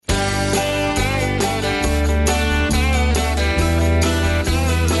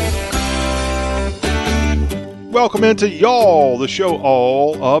welcome into Y'all, the show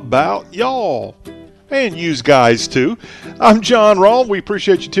all about y'all. And yous guys, too. I'm John Rawl. We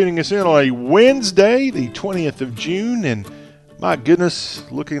appreciate you tuning us in on a Wednesday, the 20th of June. And my goodness,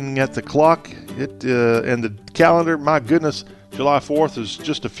 looking at the clock and the calendar, my goodness, July 4th is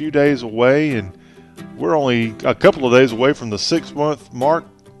just a few days away. And we're only a couple of days away from the 6-month mark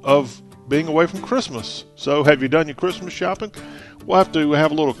of being away from Christmas. So have you done your Christmas shopping? We'll have to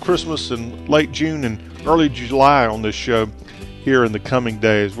have a little Christmas in late June and early July on this show here in the coming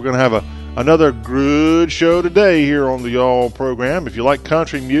days. We're going to have another good show today here on the Y'all program. If you like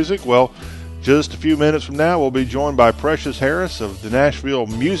country music, well, just a few minutes from now, we'll be joined by Precious Harris of the Nashville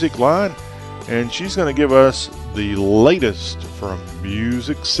Music Line, and she's going to give us the latest from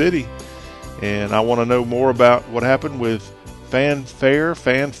Music City. And I want to know more about what happened with Fan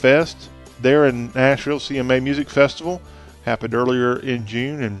Fest there in Nashville. CMA Music Festival happened earlier in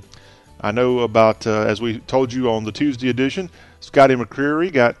June, and I know about, as we told you on the Tuesday edition, Scotty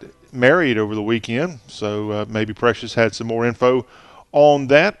McCreery got married over the weekend, so maybe Precious had some more info on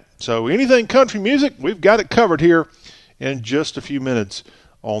that. So anything country music, we've got it covered here in just a few minutes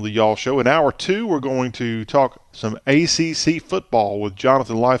on the Y'all Show. In hour two, we're going to talk some ACC football with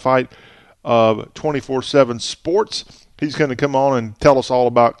Jonathan Leifheit of 24/7 Sports. He's going to come on and tell us all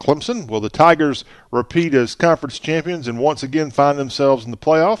about Clemson. Will the Tigers repeat as conference champions and once again find themselves in the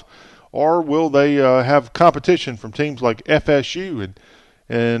playoff? Or will they have competition from teams like FSU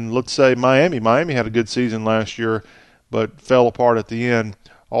and let's say Miami? Miami had a good season last year but fell apart at the end.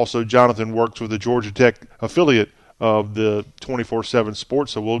 Also, Jonathan works with the Georgia Tech affiliate of the 24/7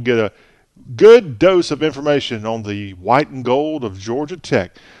 Sports, so we'll get a good dose of information on the white and gold of Georgia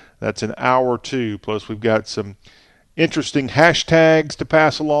Tech. That's in hour two. Plus, we've got some interesting hashtags to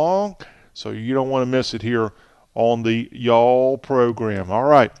pass along, so you don't want to miss it here on the Y'all program. All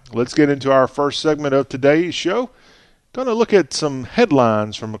right, let's get into our first segment of today's show. Going to look at some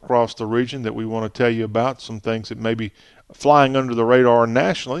headlines from across the region that we want to tell you about, some things that may be flying under the radar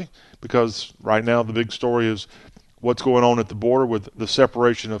nationally, because right now the big story is what's going on at the border with the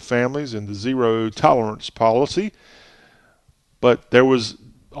separation of families and the zero tolerance policy. But there was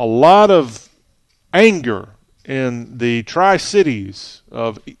a lot of anger in the Tri-Cities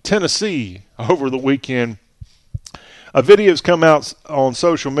of Tennessee over the weekend. A video has come out on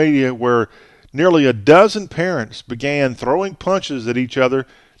social media where nearly a dozen parents began throwing punches at each other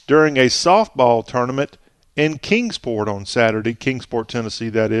during a softball tournament in Kingsport on Saturday, Kingsport, Tennessee,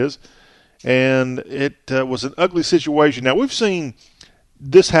 that is. And it was an ugly situation. Now, we've seen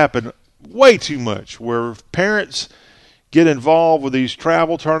this happen way too much, where parents get involved with these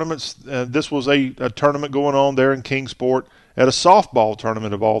travel tournaments. This was a tournament going on there in Kingsport at a softball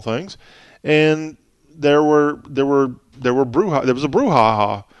tournament of all things, and there was a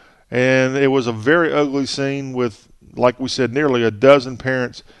brouhaha, and it was a very ugly scene with, like we said, nearly a dozen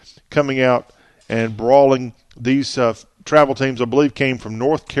parents coming out and brawling. These travel teams, I believe, came from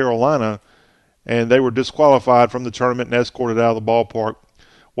North Carolina, and they were disqualified from the tournament and escorted out of the ballpark.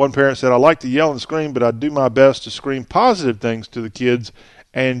 One parent said, "I like to yell and scream, but I do my best to scream positive things to the kids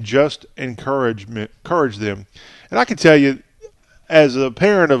and just encourage them." And I can tell you, as a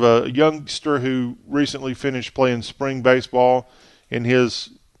parent of a youngster who recently finished playing spring baseball in his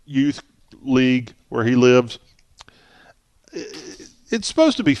youth league where he lives, it's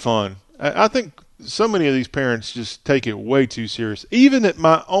supposed to be fun. I think so many of these parents just take it way too serious. Even at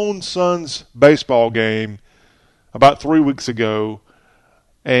my own son's baseball game about 3 weeks ago,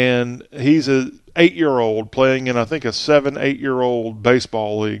 and he's a 8-year-old playing in, I think, a 7-8-year-old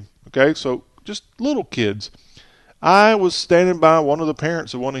baseball league. Okay, so just little kids. I was standing by one of the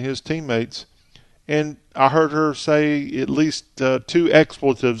parents of one of his teammates, and I heard her say at least 2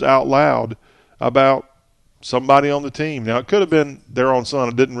 expletives out loud about somebody on the team. Now, it could have been their own son.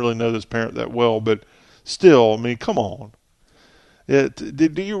 I didn't really know this parent that well, but still, I mean, come on.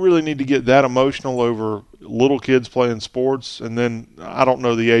 Do you really need to get that emotional over little kids playing sports? And then I don't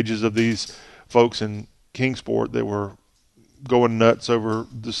know the ages of these folks in Kingsport that were going nuts over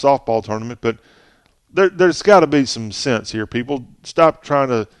the softball tournament, but there's got to be some sense here, people. Stop trying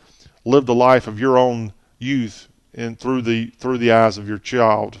to live the life of your own youth and through the eyes of your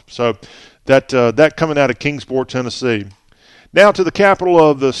child. So that coming out of Kingsport, Tennessee. Now to the capital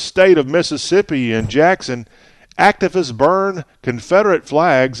of the state of Mississippi in Jackson. Activists burn Confederate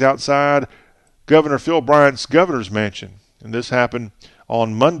flags outside Governor Phil Bryant's governor's mansion. And this happened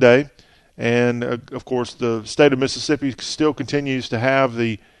on Monday. And, of course, the state of Mississippi still continues to have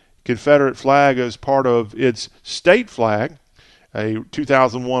the Confederate flag as part of its state flag. A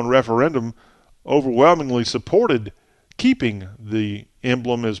 2001 referendum overwhelmingly supported keeping the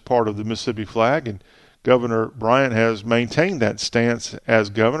emblem as part of the Mississippi flag. And Governor Bryant has maintained that stance as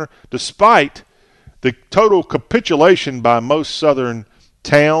governor, despite the total capitulation by most southern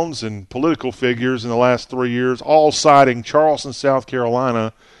towns and political figures in the last 3 years, all citing Charleston, South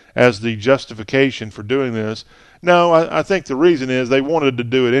Carolina as the justification for doing this. No, I think the reason is they wanted to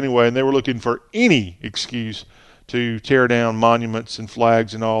do it anyway, and they were looking for any excuse to tear down monuments and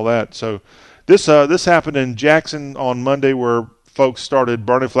flags and all that. So this happened in Jackson on Monday, where folks started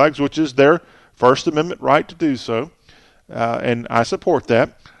burning flags, which is their First Amendment right to do so, and I support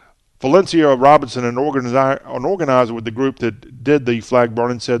that. Valencia Robinson, an organizer with the group that did the flag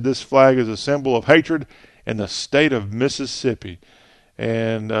burning, said this flag is a symbol of hatred in the state of Mississippi.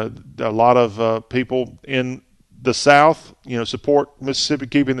 And a lot of people in the South, support Mississippi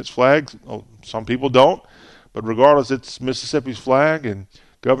keeping its flag. Some people don't, but regardless, it's Mississippi's flag, and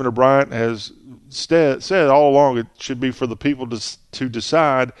Governor Bryant has said all along it should be for the people to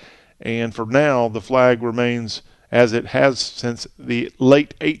decide. And for now, the flag remains as it has since the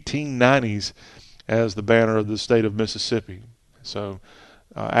late 1890s as the banner of the state of Mississippi. So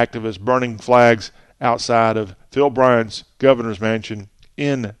activists burning flags outside of Phil Bryant's governor's mansion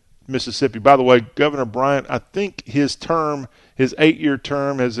in Mississippi. By the way, Governor Bryant, I think his 8-year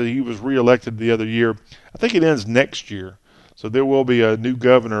term, as he was reelected the other year, I think it ends next year. So there will be a new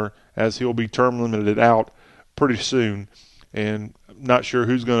governor, as he'll be term limited out pretty soon. And I'm not sure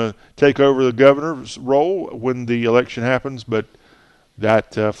who's going to take over the governor's role when the election happens, but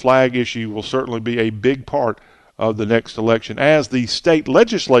that flag issue will certainly be a big part of the next election, as the state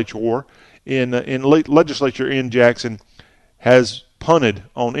legislature in Jackson has punted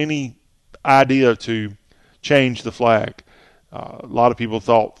on any idea to change the flag. A lot of people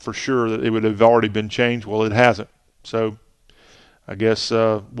thought for sure that it would have already been changed. Well, it hasn't. So I guess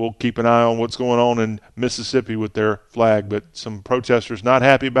we'll keep an eye on what's going on in Mississippi with their flag. But some protesters not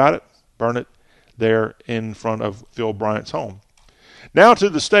happy about it, burn it there in front of Phil Bryant's home. Now to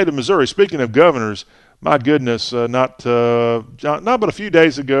the state of Missouri. Speaking of governors, my goodness, not but a few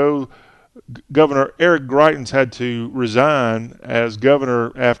days ago, Governor Eric Greitens had to resign as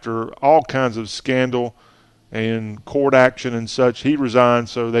governor after all kinds of scandal and court action and such. He resigned,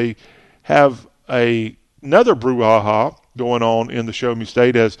 so they have another brouhaha going on in the Show Me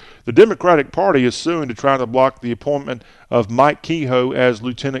State, as the Democratic Party is suing to try to block the appointment of Mike Kehoe as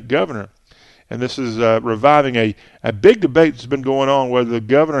lieutenant governor. And this is reviving a big debate that's been going on, whether the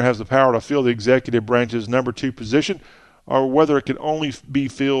governor has the power to fill the executive branch's number 2 position, or whether it can only be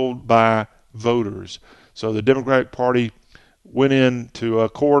filled by voters. So the Democratic Party went into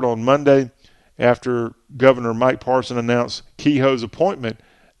court on Monday after Governor Mike Parson announced Kehoe's appointment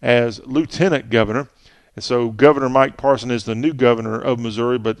as lieutenant governor. And so Governor Mike Parson is the new governor of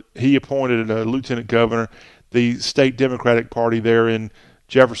Missouri, but he appointed a lieutenant governor. The state Democratic Party there in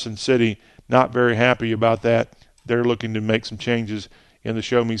Jefferson City, not very happy about that. They're looking to make some changes in the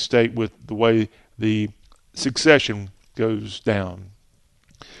Show Me State with the way the succession goes down.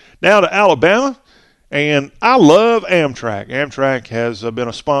 Now to Alabama, and I love Amtrak. Amtrak has been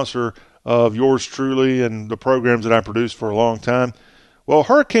a sponsor of yours truly and the programs that I produce for a long time. Well,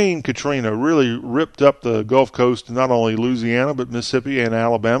 Hurricane Katrina really ripped up the Gulf Coast, not only Louisiana, but Mississippi and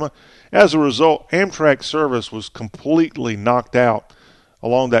Alabama. As a result, Amtrak service was completely knocked out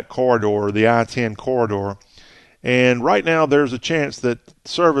along that corridor, the I-10 corridor. And right now there's a chance that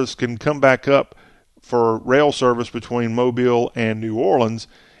service can come back up for rail service between Mobile and New Orleans.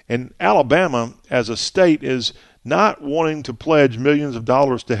 And Alabama, as a state, is not wanting to pledge millions of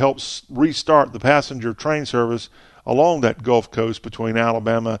dollars to help restart the passenger train service along that Gulf Coast between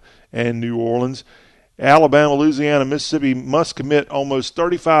Alabama and New Orleans. Alabama, Louisiana, Mississippi must commit almost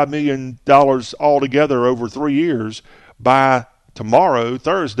 $35 million altogether over 3 years by tomorrow,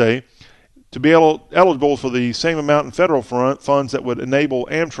 Thursday, to be eligible for the same amount in federal funds that would enable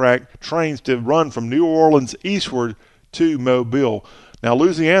Amtrak trains to run from New Orleans eastward to Mobile. Now,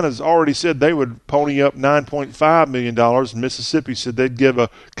 Louisiana's already said they would pony up $9.5 million. Mississippi said they'd give a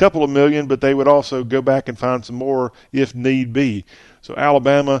couple of million, but they would also go back and find some more if need be. So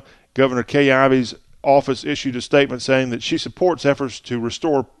Alabama, Governor Kay Ivey's office issued a statement saying that she supports efforts to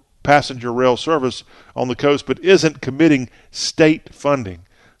restore passenger rail service on the coast, but isn't committing state funding.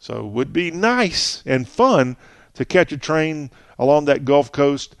 So it would be nice and fun to catch a train along that Gulf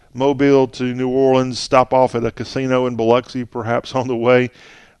Coast, Mobile to New Orleans, stop off at a casino in Biloxi perhaps on the way.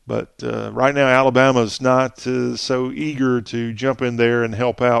 But right now Alabama's not so eager to jump in there and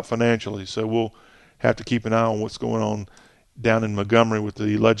help out financially. So we'll have to keep an eye on what's going on down in Montgomery with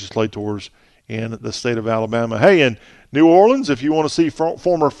the legislators in the state of Alabama. Hey, in New Orleans, if you want to see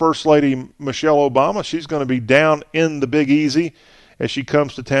former First Lady Michelle Obama, she's going to be down in the Big Easy as she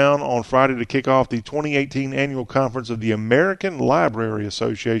comes to town on Friday to kick off the 2018 annual conference of the American Library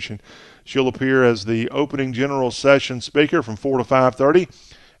Association. She'll appear as the opening general session speaker from 4 to 5:30.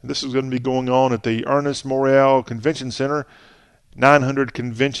 This is going to be going on at the Ernest Morial Convention Center, 900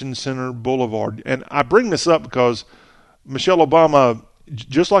 Convention Center Boulevard. And I bring this up because Michelle Obama,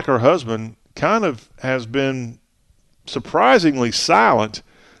 just like her husband, kind of has been surprisingly silent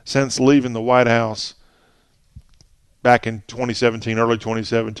since leaving the White House back in 2017, early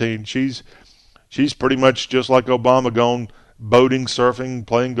 2017. She's pretty much just like Obama, gone boating, surfing,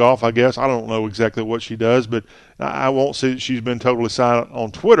 playing golf, I guess. I don't know exactly what she does, but I won't say that she's been totally silent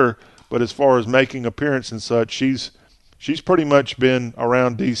on Twitter. But as far as making appearance and such, she's pretty much been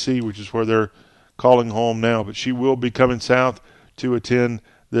around D.C., which is where they're calling home now. But she will be coming south to attend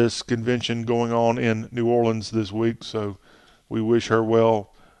this convention going on in New Orleans this week. So we wish her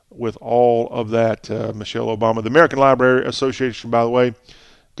well with all of that, Michelle Obama. The American Library Association, by the way,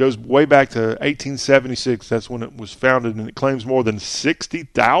 goes way back to 1876. That's when it was founded, and it claims more than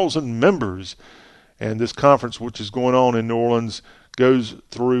 60,000 members. And this conference, which is going on in New Orleans, goes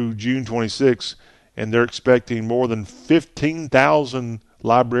through June 26, and they're expecting more than 15,000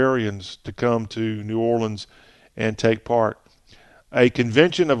 librarians to come to New Orleans and take part. A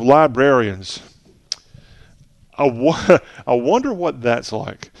convention of librarians. I wonder what that's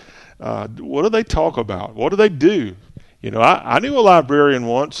like. What do they talk about? What do they do? You know, I knew a librarian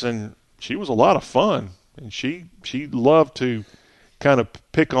once, and she was a lot of fun. And she loved to kind of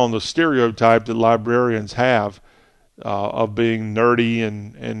pick on the stereotype that librarians have of being nerdy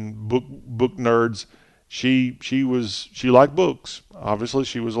and book nerds. She liked books. Obviously,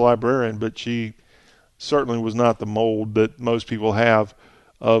 she was a librarian, but she certainly was not the mold that most people have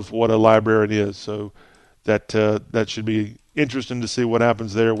of what a librarian is. So that should be interesting to see what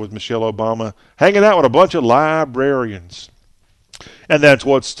happens there with Michelle Obama hanging out with a bunch of librarians. And that's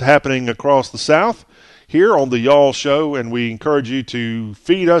what's happening across the South here on the Y'all Show, and we encourage you to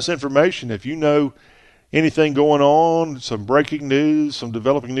feed us information. If you know anything going on, some breaking news, some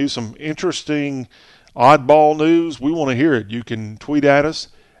developing news, some interesting oddball news, we want to hear it. You can tweet at us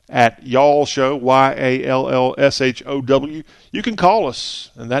at Y'all Show, YALLSHOW. You can call us,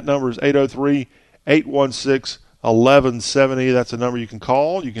 and that number is 803-816-1170. 1170. That's a number you can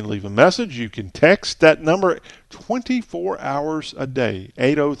call. You can leave a message. You can text that number 24 hours a day.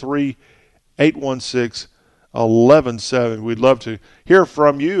 803-816-1170. We'd love to hear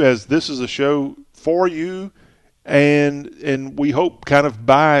from you, as this is a show for you, and we hope kind of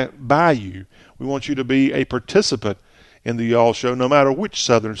by you. We want you to be a participant in the Y'all Show, no matter which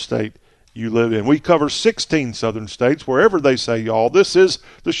southern state you live in. We cover 16 southern states, wherever they say y'all. This is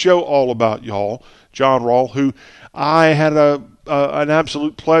the show all about y'all. John Rawl, who I had an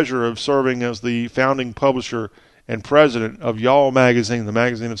absolute pleasure of serving as the founding publisher and president of Y'all Magazine, the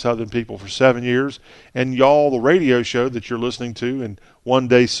magazine of Southern people, for 7 years, and Y'all, the radio show that you're listening to, and one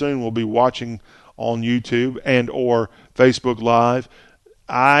day soon will be watching on YouTube and or Facebook Live.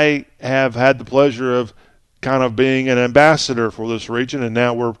 I have had the pleasure of kind of being an ambassador for this region, and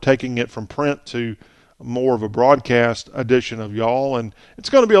now we're taking it from print to more of a broadcast edition of Y'all, and it's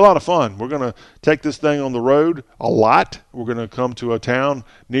going to be a lot of fun. We're going to take this thing on the road a lot. We're going to come to a town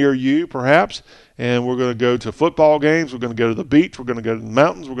near you, perhaps, and we're going to go to football games. We're going to go to the beach. We're going to go to the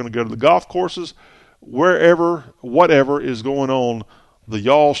mountains. We're going to go to the golf courses. Wherever, whatever is going on, the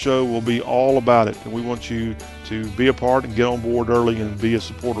Y'all Show will be all about it, and we want you to be a part and get on board early and be a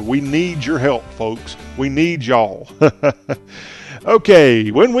supporter. We need your help, folks. We need y'all.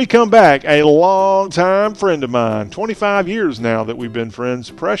 Okay, when we come back, a longtime friend of mine, 25 years now that we've been friends,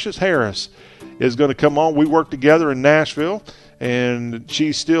 Precious Harris, is going to come on. We work together in Nashville, and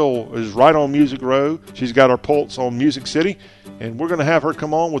she still is right on Music Row. She's got her pulse on Music City, and we're going to have her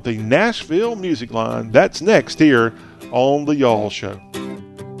come on with the Nashville Music Line. That's next here on the Y'all Show.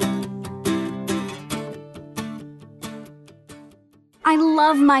 I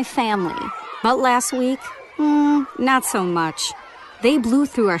love my family, but last week, not so much. They blew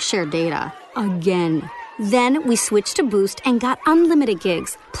through our shared data again. Then we switched to Boost and got unlimited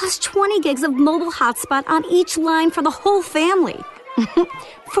gigs, plus 20 gigs of mobile hotspot on each line for the whole family.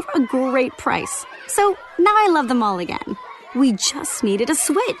 For a great price. So now I love them all again. We just needed a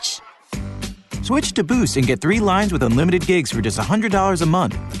switch. Switch to Boost and get 3 lines with unlimited gigs for just $100 a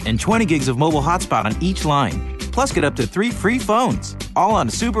month and 20 gigs of mobile hotspot on each line. Plus, get up to 3 free phones, all on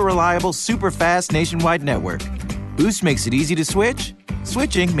a super reliable, super fast nationwide network. Boost makes it easy to switch.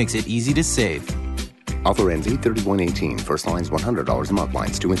 Switching makes it easy to save. Offer ends 8/31/18. First line's $100 a month.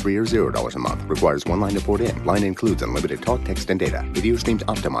 Lines 2 and 3 are $0 a month. Requires one line to port in. Line includes unlimited talk, text, and data. Video streams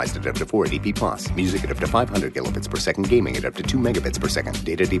optimized at up to 480p+. Music at up to 500 kilobits per second. Gaming at up to 2 megabits per second.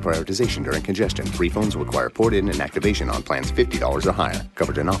 Data deprioritization during congestion. Free phones require port in and activation on plans $50 or higher.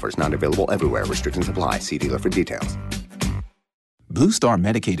 Coverage and offers not available everywhere. Restrictions apply. See dealer for details. Blue Star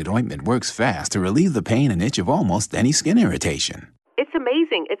medicated ointment works fast to relieve the pain and itch of almost any skin irritation. It's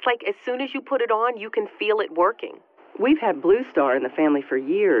amazing. It's like as soon as you put it on, you can feel it working. We've had Blue Star in the family for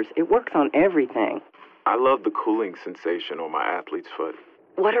years. It works on everything. I love the cooling sensation on my athlete's foot.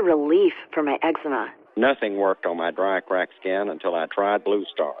 What a relief for my eczema. Nothing worked on my dry, cracked skin until I tried Blue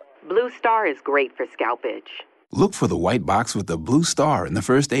Star. Blue Star is great for scalp itch. Look for the white box with the Blue Star in the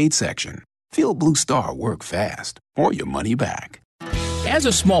first aid section. Feel Blue Star work fast, or your money back. As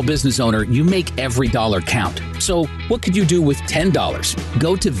a small business owner, you make every dollar count. So what could you do with $10?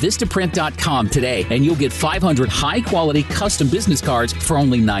 Go to Vistaprint.com today and you'll get 500 high-quality custom business cards for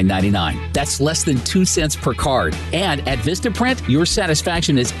only $9.99. That's less than 2 cents per card. And at Vistaprint, your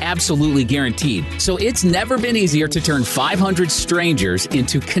satisfaction is absolutely guaranteed. So it's never been easier to turn 500 strangers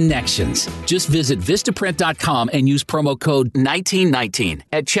into connections. Just visit Vistaprint.com and use promo code 1919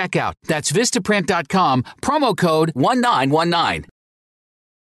 at checkout. That's Vistaprint.com, promo code 1919.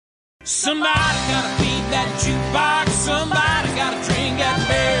 Somebody gotta feed that jukebox. Somebody gotta drink that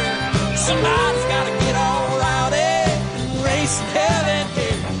beer. Somebody's gotta get all rowdy and race hell and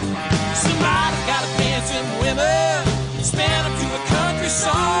here. Somebody's gotta dance in women, stand up to a country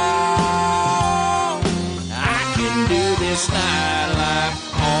song. I can do this nightlife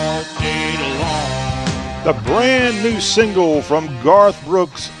all day long. The brand new single from Garth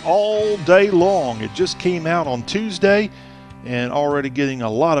Brooks, All Day Long. It just came out on Tuesday and already getting a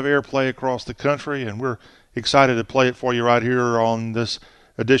lot of airplay across the country, and we're excited to play it for you right here on this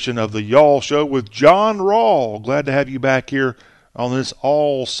edition of the Y'all Show with John Rawl. Glad to have you back here on this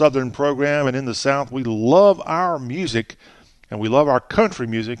all-Southern program. And in the South, we love our music, and we love our country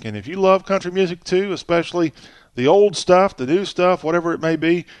music. And if you love country music too, especially the old stuff, the new stuff, whatever it may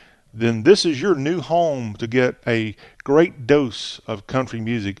be, then this is your new home to get a great dose of country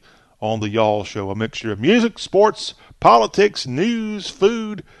music on the Y'all Show. A mixture of music, sports, politics, news,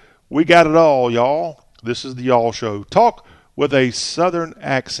 food. We got it all, y'all. This is the Y'all Show. Talk with a Southern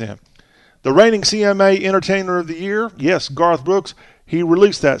accent. The reigning CMA Entertainer of the Year, yes, Garth Brooks, he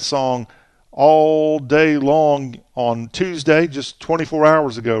released that song All Day Long on Tuesday, just 24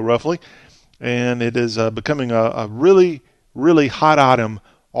 hours ago roughly. And it is becoming a really, really hot item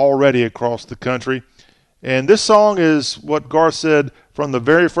already across the country. And this song is what Garth said from the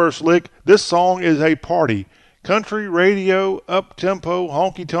very first lick. This song is a party. Country radio, up-tempo,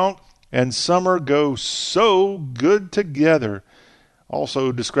 honky-tonk, and summer go so good together.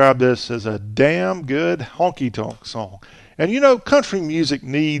 Also described this as a damn good honky-tonk song. And you know, country music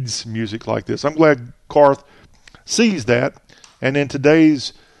needs music like this. I'm glad Garth sees that. And in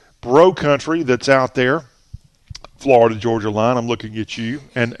today's bro country that's out there, Florida, Georgia line, I'm looking at you,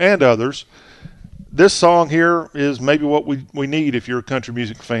 and others, this song here is maybe what we need if you're a country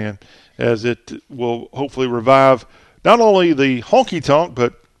music fan, as it will hopefully revive not only the honky-tonk,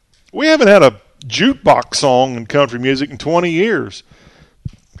 but we haven't had a jukebox song in country music in 20 years.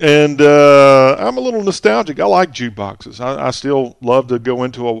 And I'm a little nostalgic. I like jukeboxes. I still love to go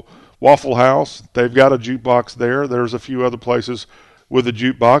into a Waffle House. They've got a jukebox there. There's a few other places with a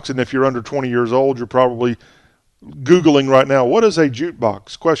jukebox. And if you're under 20 years old, you're probably Googling right now, what is a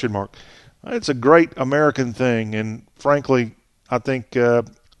jukebox? Question mark. It's a great American thing, and frankly, I think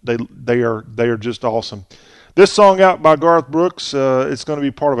they are just awesome. This song out by Garth Brooks, it's going to be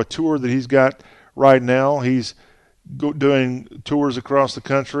part of a tour that he's got right now. He's doing tours across the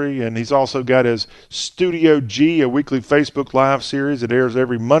country, and he's also got his Studio G, a weekly Facebook Live series that airs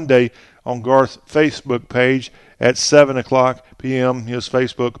every Monday on Garth's Facebook page at 7 o'clock p.m. His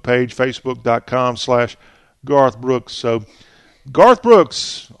Facebook page, facebook.com/Garth Brooks. So Garth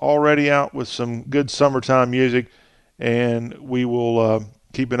Brooks already out with some good summertime music, and we will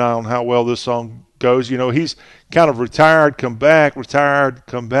keep an eye on how well this song goes. You know, he's kind of retired, come back,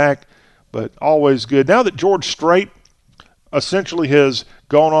 but always good. Now that George Strait essentially has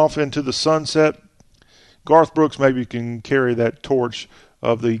gone off into the sunset, Garth Brooks maybe can carry that torch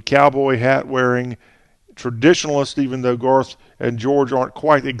of the cowboy hat-wearing traditionalist, even though Garth and George aren't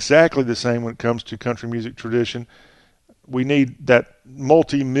quite exactly the same when it comes to country music tradition. We need that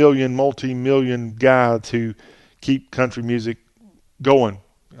multi-million guy to keep country music going.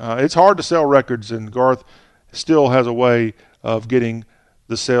 It's hard to sell records, and Garth still has a way of getting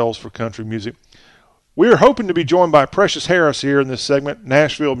the sales for country music. We are hoping to be joined by Precious Harris here in this segment,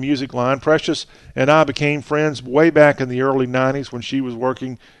 Nashville Music Line. Precious and I became friends way back in the early 90s when she was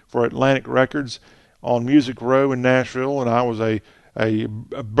working for Atlantic Records on Music Row in Nashville, and I was a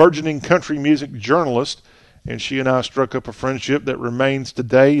burgeoning country music journalist, and she and I struck up a friendship that remains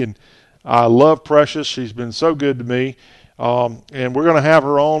today, and I love Precious. She's been so good to me, and we're going to have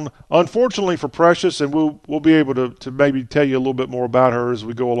her on, unfortunately for Precious, and we'll be able to maybe tell you a little bit more about her as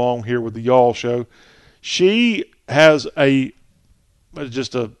we go along here with the Y'all Show. She has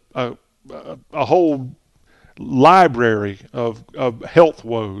just a whole library of health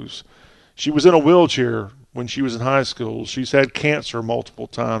woes. She was in a wheelchair when she was in high school. She's had cancer multiple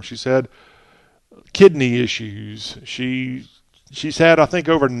times. She's had kidney issues. She's had, I think,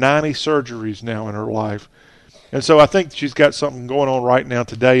 over 90 surgeries now in her life. And so I think she's got something going on right now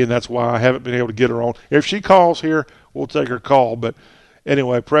today, and that's why I haven't been able to get her on. If she calls here, we'll take her call. But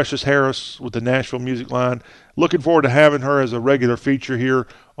anyway, Precious Harris with the Nashville Music Line. Looking forward to having her as a regular feature here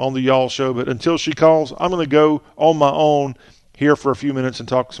on the Y'all Show. But until she calls, I'm going to go on my own here for a few minutes and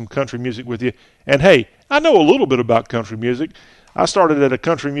talk some country music with you. And hey, I know a little bit about country music. I started at a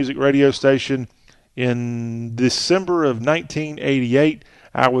country music radio station in December of 1988.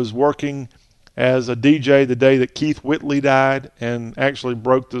 I was working as a DJ the day that Keith Whitley died, and actually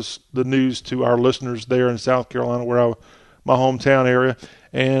broke the news to our listeners there in South Carolina, my hometown area.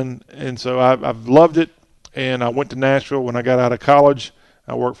 And so I've loved it, and I went to Nashville when I got out of college.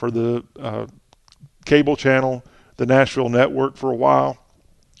 I worked for the cable channel, the Nashville Network, for a while,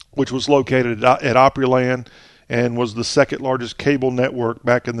 which was located at Opryland and was the second largest cable network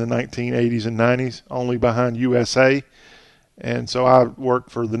back in the 1980s and 90s, only behind USA. And so I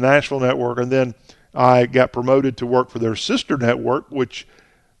worked for the Nashville Network, and then I got promoted to work for their sister network, which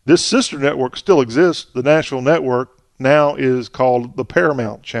this sister network still exists. The Nashville Network now is called the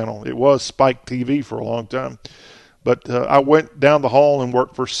Paramount Channel. It was Spike TV for a long time. But I went down the hall and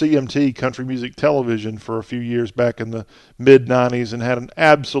worked for CMT, Country Music Television, for a few years back in the mid-90s, and had an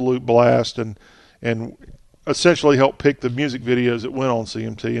absolute blast, and essentially helped pick the music videos that went on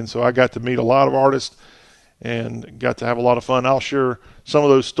CMT. And so I got to meet a lot of artists and got to have a lot of fun. I'll share some of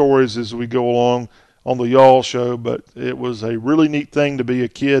those stories as we go along on the Y'all Show, but it was a really neat thing to be a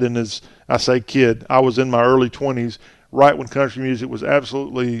kid. And as I say kid, I was in my early 20s, right when country music was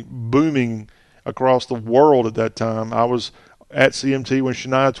absolutely booming across the world at that time. I was at CMT when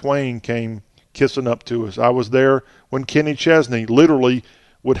Shania Twain came kissing up to us. I was there when Kenny Chesney literally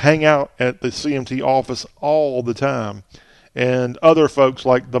would hang out at the CMT office all the time. And other folks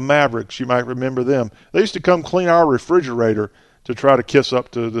like the Mavericks, you might remember them. They used to come clean our refrigerator to try to kiss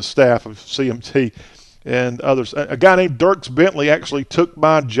up to the staff of CMT and others. A guy named Dierks Bentley actually took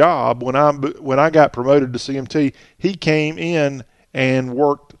my job when I got promoted to CMT. He came in and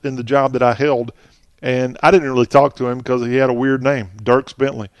worked in the job that I held, and I didn't really talk to him because he had a weird name, Dierks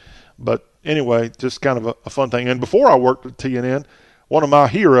Bentley. But anyway, just kind of a fun thing. And before I worked at TNN, one of my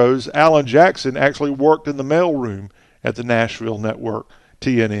heroes, Alan Jackson, actually worked in the mailroom at the Nashville Network,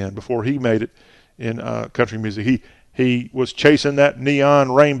 TNN, before he made it in country music. He was chasing that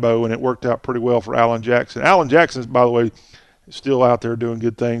neon rainbow, and it worked out pretty well for Alan Jackson. Alan Jackson, by the way, is still out there doing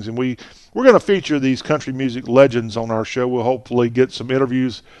good things, and we're going to feature these country music legends on our show. We'll hopefully get some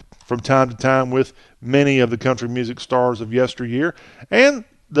interviews from time to time with many of the country music stars of yesteryear and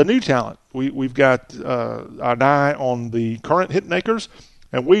the new talent. We've got an eye on the current hit makers,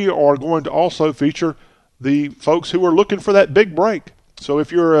 and we are going to also feature the folks who are looking for that big break. So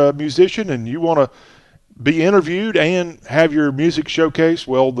if you're a musician and you want to be interviewed and have your music showcased,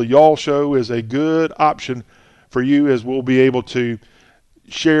 well, the Y'all Show is a good option for you, as we'll be able to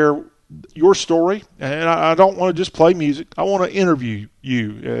share your story. And I don't want to just play music. I want to interview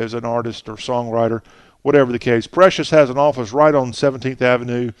you as an artist or songwriter, whatever the case. Precious has an office right on 17th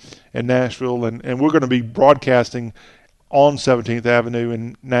Avenue in Nashville, and we're going to be broadcasting on 17th Avenue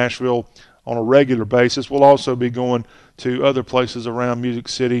in Nashville on a regular basis. We'll also be going to other places around Music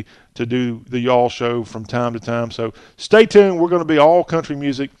City to do the Y'all Show from time to time. So stay tuned. We're going to be all country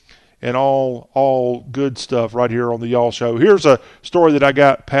music and all good stuff right here on the Y'all Show. Here's a story that I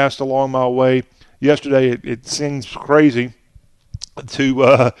got passed along my way yesterday. It seems crazy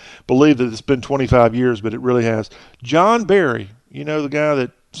to believe that it's been 25 years, but it really has. John Barry, you know, the guy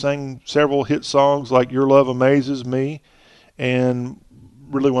that sang several hit songs like Your Love Amazes Me, and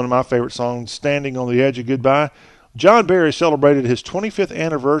really one of my favorite songs, Standing on the Edge of Goodbye. John Barry celebrated his 25th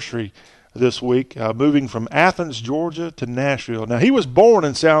anniversary this week, moving from Athens, Georgia to Nashville. Now, he was born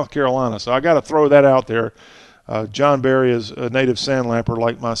in South Carolina, so I got to throw that out there. John Barry is a native Sandlamper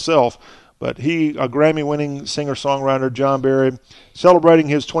like myself, But a Grammy-winning singer-songwriter, John Berry, celebrating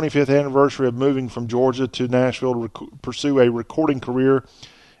his 25th anniversary of moving from Georgia to Nashville to pursue a recording career.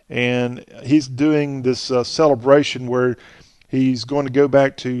 And he's doing this celebration where he's going to go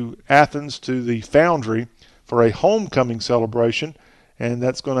back to Athens to the Foundry for a homecoming celebration. And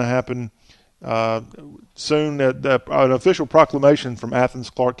that's going to happen soon. An official proclamation from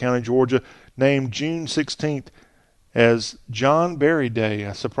Athens, Clark County, Georgia, named June 16th as John Berry Day,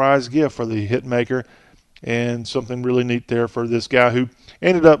 a surprise gift for the hit maker, and something really neat there for this guy who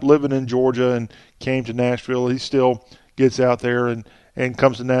ended up living in Georgia and came to Nashville. He still gets out there and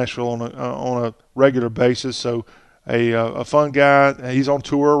comes to Nashville on a regular basis. So a fun guy. He's on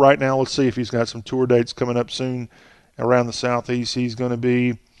tour right now. Let's see if he's got some tour dates coming up soon around the Southeast. He's going to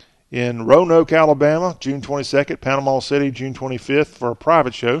be in Roanoke, Alabama, June 22nd, Panama City, June 25th for a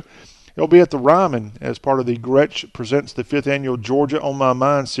private show. He'll be at the Ryman as part of the Gretsch Presents the 5th Annual Georgia on My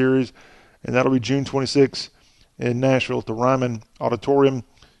Mind series, and that'll be June 26th in Nashville at the Ryman Auditorium.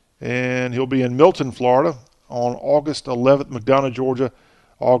 And he'll be in Milton, Florida on August 11th, McDonough, Georgia,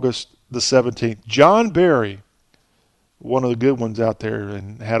 August the 17th. John Berry, one of the good ones out there,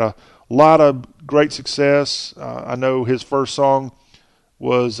 and had a lot of great success. I know his first song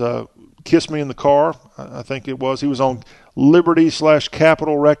was Kiss Me in the Car, I think it was. He was on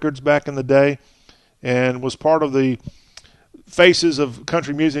Liberty/Capitol Records back in the day and was part of the faces of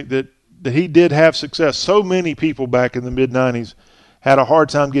country music that he did have success. So many people back in the mid-'90s had a hard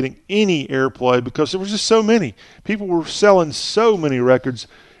time getting any airplay because there was just so many. People were selling so many records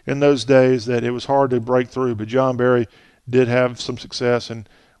in those days that it was hard to break through. But John Berry did have some success, and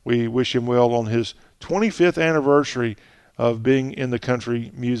we wish him well on his 25th anniversary of being in the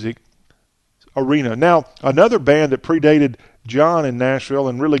country music arena. Now, another band that predated John in Nashville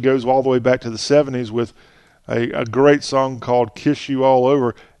and really goes all the way back to the 70s with a great song called Kiss You All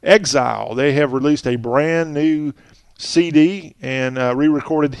Over, Exile. They have released a brand new CD and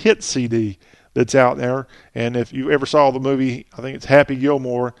re-recorded hit CD that's out there. And if you ever saw the movie, I think it's Happy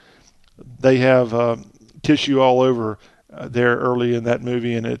Gilmore, they have Kiss You All Over there early in that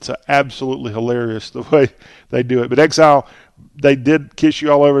movie, and it's absolutely hilarious the way they do it. But Exile, they did Kiss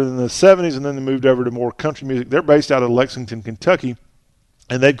You All Over in the 70s, and then they moved over to more country music. They're based out of Lexington, Kentucky,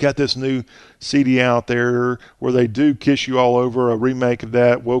 and they've got this new CD out there where they do Kiss You All Over, a remake of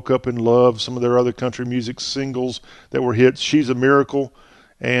that, Woke Up in Love, some of their other country music singles that were hits, She's a Miracle,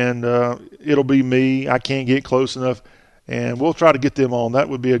 and It'll Be Me, I Can't Get Close Enough, and we'll try to get them on. That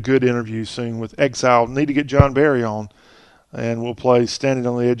would be a good interview soon with Exile. Need to get John Berry on, and we'll play Standing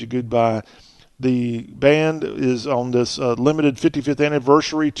on the Edge of Goodbye. The band is on this limited 55th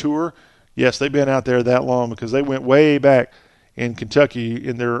anniversary tour. Yes, they've been out there that long because they went way back in Kentucky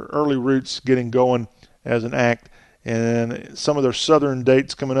in their early roots getting going as an act. And some of their southern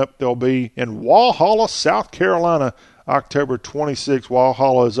dates coming up, they'll be in Walhalla, South Carolina, October 26th.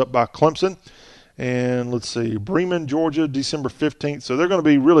 Walhalla is up by Clemson. And let's see, Bremen, Georgia, December 15th. So they're going to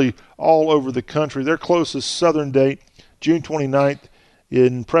be really all over the country. Their closest southern date, June 29th,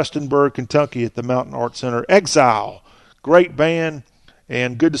 in Prestonburg, Kentucky at the Mountain Arts Center. Exile, great band,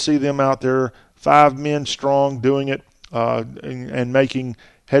 and good to see them out there, 5 men strong, doing it and making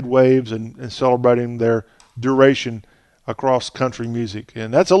headwaves and celebrating their duration across country music.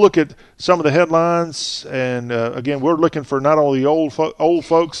 And that's a look at some of the headlines. And again, we're looking for not only old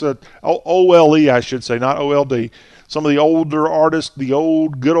folks, OLE I should say, not OLD, some of the older artists, the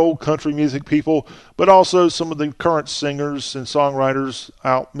good old country music people, but also some of the current singers and songwriters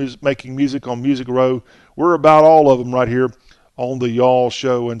out making music on Music Row. We're about all of them right here on the Y'all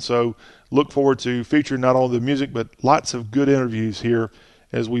Show. And so look forward to featuring not only the music, but lots of good interviews here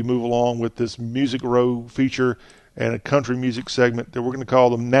as we move along with this Music Row feature and a country music segment that we're going to call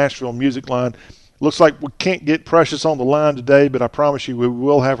the Nashville Music Line. Looks like we can't get Precious on the line today, but I promise you we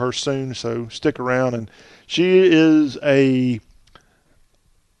will have her soon, so stick around. And she is a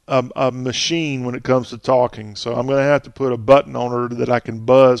machine when it comes to talking, so I'm going to have to put a button on her that I can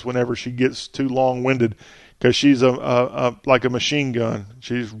buzz whenever she gets too long-winded, because she's like a machine gun.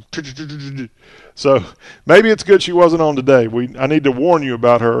 She's so maybe it's good she wasn't on today. I need to warn you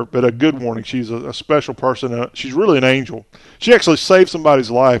about her, but a good warning. She's a special person. She's really an angel. She actually saved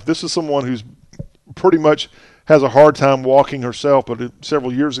somebody's life. This is someone who's pretty much has a hard time walking herself, but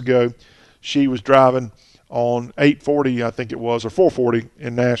several years ago she was driving on 840, I think it was, or 440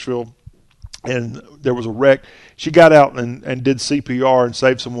 in Nashville, and there was a wreck. She got out and did CPR and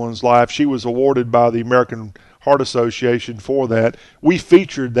saved someone's life. She was awarded by the American Heart Association for that. We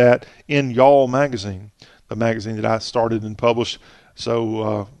featured that in Y'all magazine, the magazine that I started and published.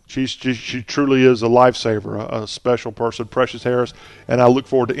 So She truly is a lifesaver, a special person, Precious Harris, and I look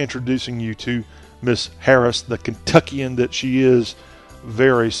forward to introducing you to Miss Harris, the Kentuckian that she is,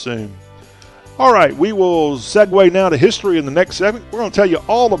 very soon. All right, we will segue now to history in the next segment. We're going to tell you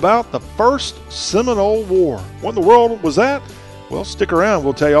all about the First Seminole War. What in the world was that? Well, stick around.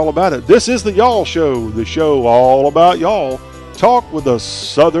 We'll tell you all about it. This is the Y'all Show, the show all about y'all. Talk with a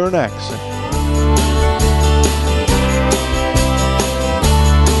Southern accent.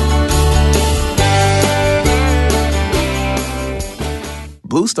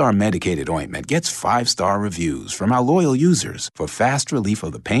 Blue Star Medicated Ointment gets 5-star reviews from our loyal users for fast relief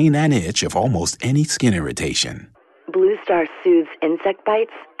of the pain and itch of almost any skin irritation. Blue Star soothes insect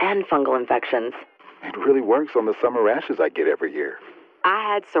bites and fungal infections. It really works on the summer rashes I get every year.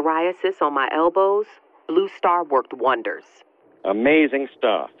 I had psoriasis on my elbows. Blue Star worked wonders. Amazing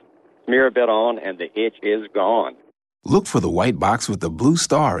stuff. Smear a bit on and the itch is gone. Look for the white box with the blue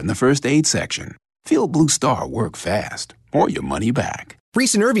star in the first aid section. Feel Blue Star work fast, or your money back.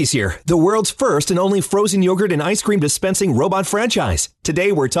 Reese and Irvy's here, the world's first and only frozen yogurt and ice cream dispensing robot franchise.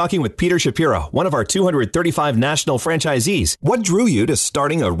 Today, we're talking with Peter Shapiro, one of our 235 national franchisees. What drew you to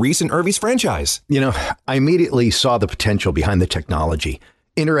starting a Reese and Irvy's franchise? You know, I immediately saw the potential behind the technology.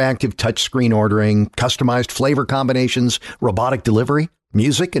 Interactive touchscreen ordering, customized flavor combinations, robotic delivery,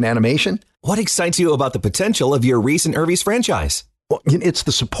 music and animation. What excites you about the potential of your Reese and Irvy's franchise? Well, it's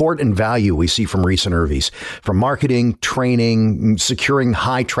the support and value we see from Reese and Irvy's. From marketing, training, securing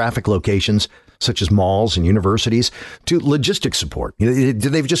high traffic locations, such as malls and universities, to logistics support.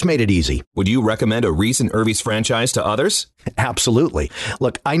 They've just made it easy. Would you recommend a Reese and Irvy's franchise to others? Absolutely.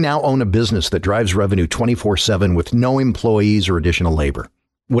 Look, I now own a business that drives revenue 24/7 with no employees or additional labor.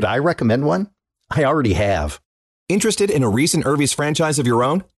 Would I recommend one? I already have. Interested in a Reese and Irvy's franchise of your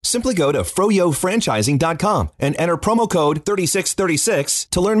own? Simply go to froyofranchising.com and enter promo code 3636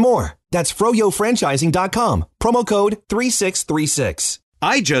 to learn more. That's froyofranchising.com, promo code 3636.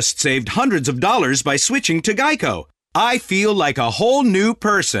 I just saved hundreds of dollars by switching to Geico. I feel like a whole new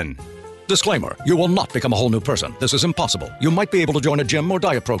person. Disclaimer, you will not become a whole new person. This is impossible. You might be able to join a gym or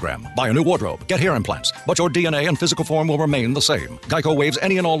diet program, buy a new wardrobe, get hair implants, but your DNA and physical form will remain the same. Geico waives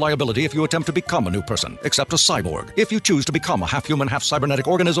any and all liability if you attempt to become a new person, except a cyborg. If you choose to become a half-human, half-cybernetic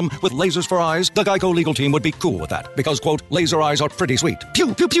organism with lasers for eyes, the Geico legal team would be cool with that, because, quote, laser eyes are pretty sweet.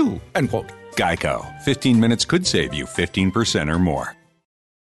 Pew, pew, pew, end quote. Geico. 15 minutes could save you 15% or more.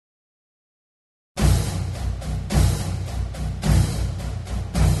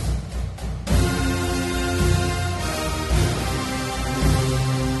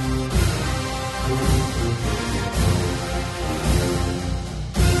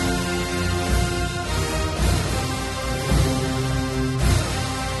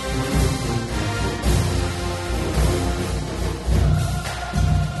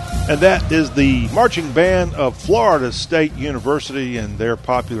 And that is the marching band of Florida State University and their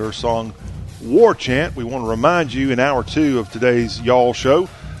popular song, War Chant. We want to remind you in hour two of today's Y'all Show,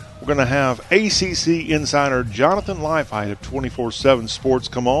 we're going to have ACC insider Jonathan Leifheit of 24/7 Sports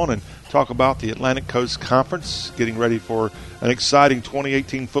come on and talk about the Atlantic Coast Conference, getting ready for an exciting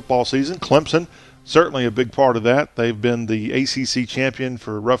 2018 football season. Clemson, certainly a big part of that. They've been the ACC champion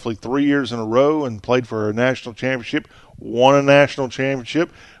for roughly 3 years in a row and played for a national championship, won a national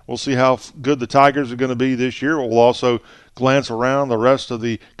championship. We'll see how good the Tigers are going to be this year. We'll also glance around the rest of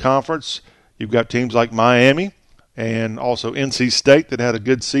the conference. You've got teams like Miami and also NC State that had a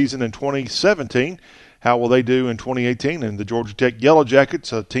good season in 2017. How will they do in 2018? And the Georgia Tech Yellow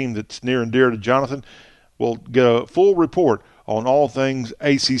Jackets, a team that's near and dear to Jonathan, will get a full report on all things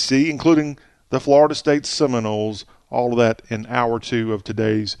ACC, including the Florida State Seminoles. All of that in hour two of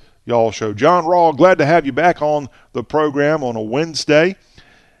today's Y'all Show. John Rawl, glad to have you back on the program on a Wednesday.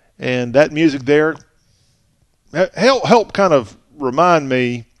 And that music there help kind of remind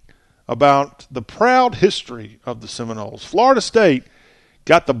me about the proud history of the Seminoles. Florida State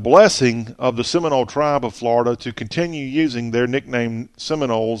got the blessing of the Seminole tribe of Florida to continue using their nickname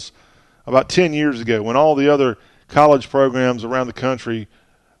Seminoles about 10 years ago, when all the other college programs around the country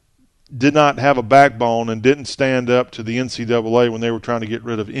did not have a backbone and didn't stand up to the NCAA when they were trying to get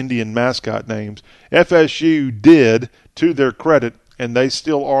rid of Indian mascot names. FSU did, to their credit, and they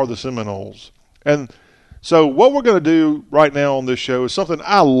still are the Seminoles. And so what we're going to do right now on this show is something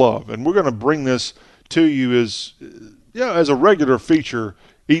I love, and we're going to bring this to you as a regular feature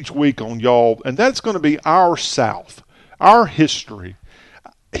each week on Y'all, and that's going to be our South, our history.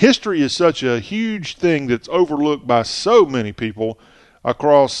 History is such a huge thing that's overlooked by so many people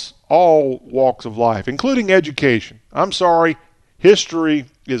across all walks of life, including education. I'm sorry, history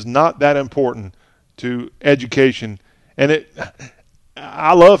is not that important to education, and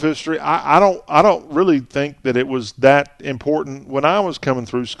I love history. I don't really think that it was that important when I was coming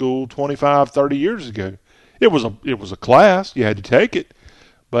through school 25, 30 years ago. It was a class. You had to take it.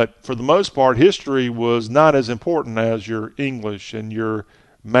 But for the most part, history was not as important as your English and your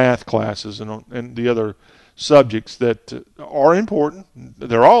math classes and the other subjects that are important.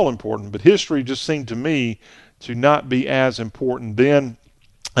 They're all important, but history just seemed to me to not be as important then.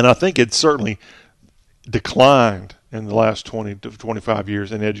 And I think it certainly declined in the last 20 to 25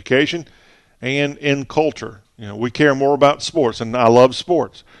 years in education and in culture. You know, we care more about sports, and I love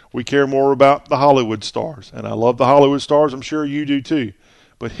sports. We care more about the Hollywood stars, and I love the Hollywood stars. I'm sure you do too.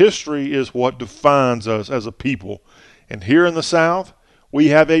 But history is what defines us as a people. And here in the South, we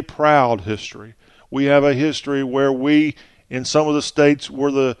have a proud history. We have a history where we, in some of the states,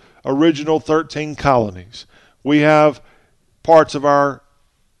 were the original 13 colonies. We have parts of our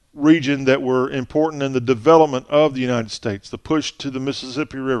region that were important in the development of the United States, the push to the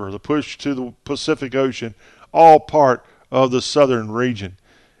Mississippi River, the push to the Pacific Ocean, all part of the southern region.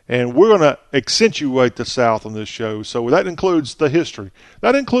 And we're going to accentuate the South on this show. So that includes the history.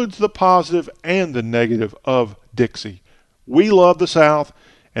 That includes the positive and the negative of Dixie. We love the South,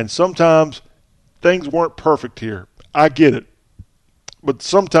 and sometimes things weren't perfect here. I get it. But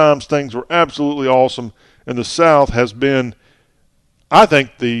sometimes things were absolutely awesome, and the South has been, I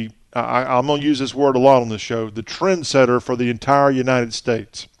think, I'm going to use this word a lot on this show, the trendsetter for the entire United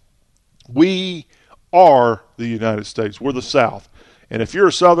States. We are the United States. We're the South. And if you're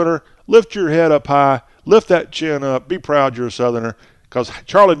a Southerner, lift your head up high, lift that chin up, be proud you're a Southerner, because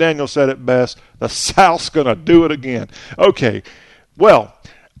Charlie Daniels said it best, the South's going to do it again. Okay, well,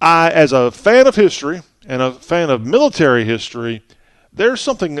 as a fan of history and a fan of military history, there's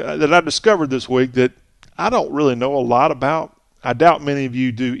something that I discovered this week that I don't really know a lot about. I doubt many of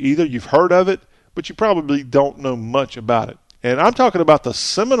you do either. You've heard of it, but you probably don't know much about it. And I'm talking about the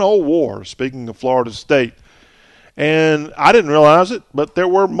Seminole War, speaking of Florida State. And I didn't realize it, but there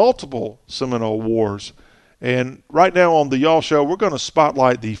were multiple Seminole Wars. And right now on the Y'all Show, we're going to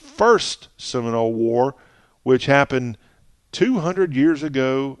spotlight the first Seminole War, which happened 200 years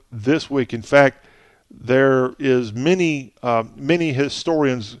ago this week. In fact, there is many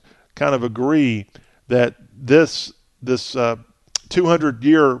historians kind of agree that this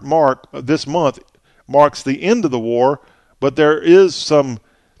 200-year mark this month marks the end of the war, but there is some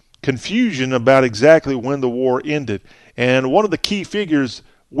confusion about exactly when the war ended. And one of the key figures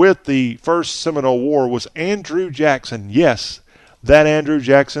with the first Seminole War was Andrew Jackson. Yes, that Andrew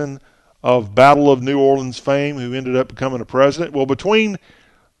Jackson of Battle of New Orleans fame, who ended up becoming a president. Well, between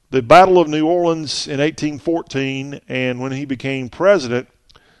the Battle of New Orleans in 1814 and when he became president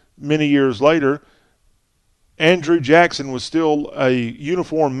many years later, Andrew Jackson was still a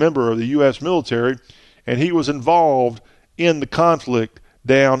uniformed member of the U.S. military, and he was involved in the conflict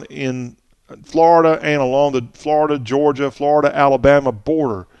down in Florida and along the Florida-Georgia, Florida-Alabama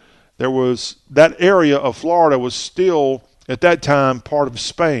border. There was that area of Florida was still, at that time, part of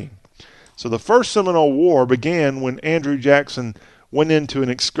Spain. So the first Seminole War began when Andrew Jackson went into an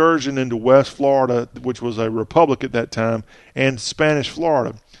excursion into West Florida, which was a republic at that time, and Spanish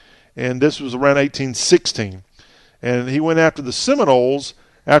Florida. And this was around 1816. And he went after the Seminoles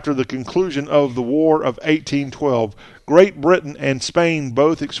after the conclusion of the War of 1812. Great Britain and Spain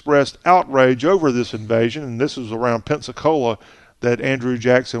both expressed outrage over this invasion, and this was around Pensacola that Andrew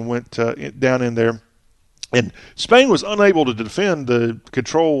Jackson went down in there. And Spain was unable to defend the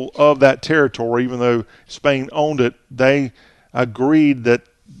control of that territory, even though Spain owned it. They agreed that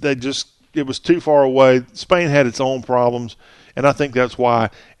it was too far away. Spain had its own problems, and I think that's why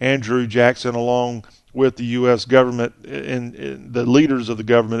Andrew Jackson, along with the U.S. government and the leaders of the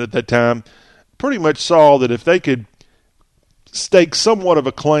government at that time, pretty much saw that if they could stake somewhat of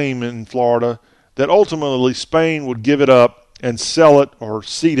a claim in Florida, that ultimately Spain would give it up and sell it or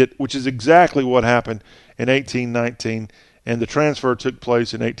cede it, which is exactly what happened in 1819, and the transfer took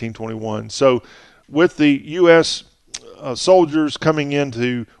place in 1821. So with the U.S. Soldiers coming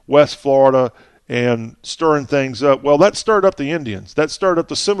into West Florida and stirring things up, well, that stirred up the Indians. That stirred up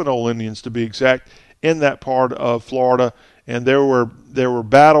the Seminole Indians, to be exact, in that part of Florida. And there were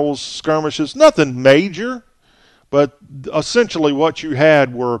battles, skirmishes, nothing major, but essentially what you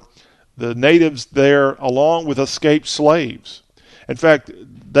had were the natives there along with escaped slaves. In fact,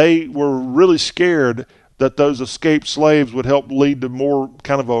 they were really scared that those escaped slaves would help lead to more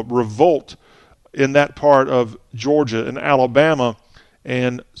kind of a revolt in that part of Georgia and Alabama,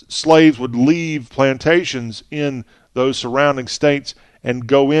 and slaves would leave plantations in those surrounding states and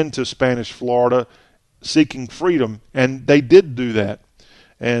go into Spanish Florida seeking freedom, and they did do that.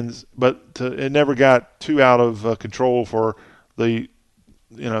 But it never got too out of control for the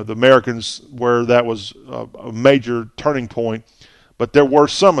the Americans where that was a major turning point, but there were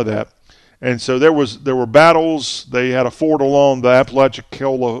some of that. And so there were battles. They had a fort along the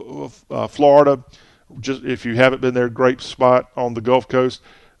Apalachicola, Florida. Just if you haven't been there, great spot on the Gulf Coast.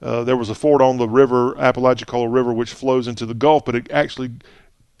 There was a fort on the river, Apalachicola River, which flows into the Gulf, but it actually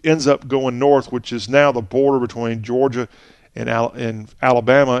ends up going north, which is now the border between Georgia and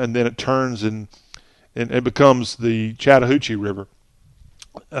Alabama, and then it turns and it becomes the Chattahoochee River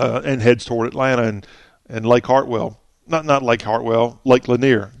and heads toward Atlanta and Lake Hartwell. Not Lake Hartwell, Lake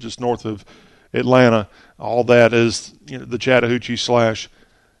Lanier, just north of Atlanta. All that is the Chattahoochee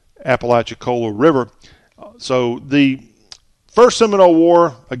 / Apalachicola River. So the First Seminole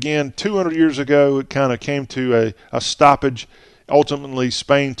War, again, 200 years ago, it kind of came to a stoppage. Ultimately,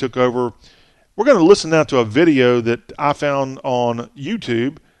 Spain took over. We're going to listen now to a video that I found on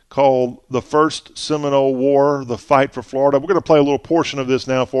YouTube called The First Seminole War, The Fight for Florida. We're going to play a little portion of this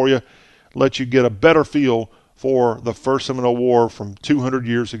now for you, let you get a better feel for the First Seminole War from 200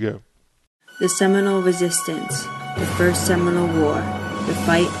 years ago. The Seminole Resistance, the First Seminole War, the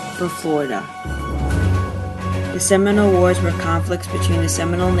Fight for Florida. The Seminole Wars were conflicts between the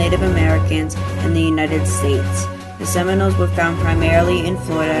Seminole Native Americans and the United States. The Seminoles were found primarily in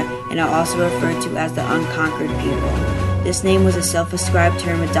Florida and are also referred to as the Unconquered People. This name was a self-ascribed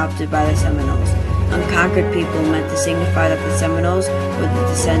term adopted by the Seminoles. Unconquered people meant to signify that the Seminoles were the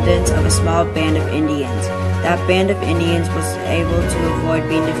descendants of a small band of Indians. That band of Indians was able to avoid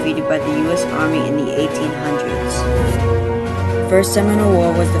being defeated by the U.S. Army in the 1800s. The First Seminole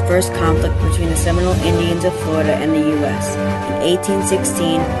War was the first conflict between the Seminole Indians of Florida and the U.S. In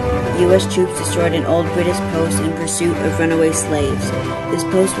 1816, U.S. troops destroyed an old British post in pursuit of runaway slaves. This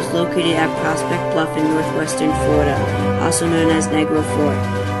post was located at Prospect Bluff in northwestern Florida, also known as Negro Fort.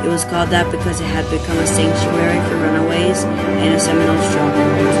 It was called that because it had become a sanctuary for runaways and a Seminole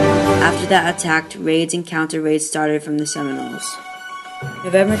stronghold. After that attack, raids and counter-raids started from the Seminoles.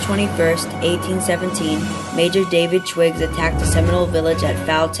 November 21st, 1817, Major David Twiggs attacked the Seminole village at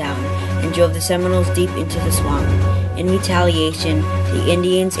Foultown and drove the Seminoles deep into the swamp. In retaliation, the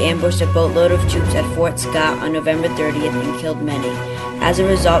Indians ambushed a boatload of troops at Fort Scott on November 30th and killed many. As a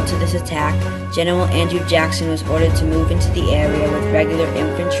result to this attack, General Andrew Jackson was ordered to move into the area with regular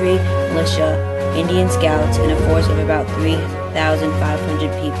infantry, militia, Indian scouts, and a force of about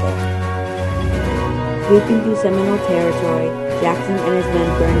 3,500 people. Sweeping through Seminole territory, Jackson and his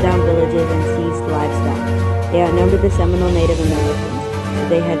men burned down villages and seized livestock. They outnumbered the Seminole Native Americans, but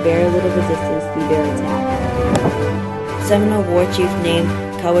they had very little resistance through their attack. Seminole war chief named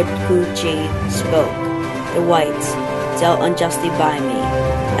Cowicuchi spoke. The whites dealt unjustly by me.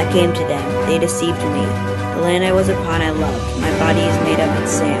 I came to them. They deceived me. The land I was upon I loved. My body is made of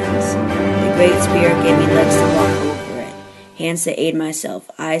its sands. The Great Spirit gave me legs to walk over it, hands to aid myself,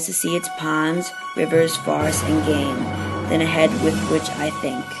 eyes to see its ponds, rivers, forests, and game, then a head with which I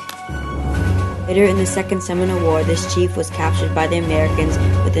think. Later in the Second Seminole War, this chief was captured by the Americans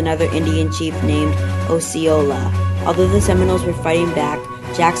with another Indian chief named Osceola. Although the Seminoles were fighting back,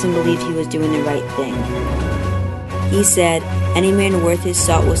 Jackson believed he was doing the right thing. He said, "Any man worth his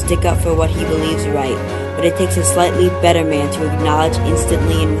salt will stick up for what he believes right, but it takes a slightly better man to acknowledge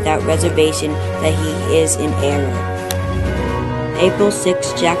instantly and without reservation that he is in error." April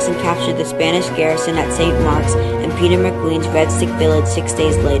 6, Jackson captured the Spanish garrison at St. Mark's and Peter McQueen's Red Stick Village 6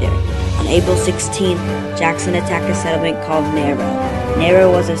 days later. On April 16th, Jackson attacked a settlement called Narrow.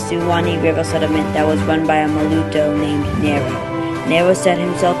 Narrow was a Suwannee River settlement that was run by a Maluto named Narrow. Narrow set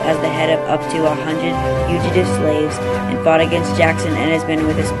himself as the head of up to 100 fugitive slaves and fought against Jackson and his men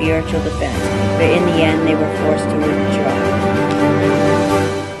with a spiritual defense, but in the end they were forced to withdraw.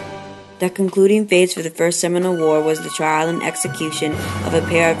 The concluding phase for the First Seminole War was the trial and execution of a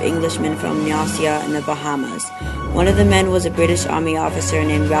pair of Englishmen from Nassau in the Bahamas. One of the men was a British Army officer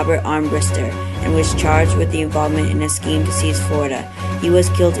named Robert Armbruster and was charged with the involvement in a scheme to seize Florida. He was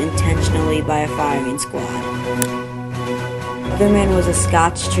killed intentionally by a firing squad. The other man was a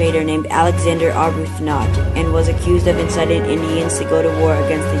Scotch trader named Alexander Arbuthnot and was accused of inciting Indians to go to war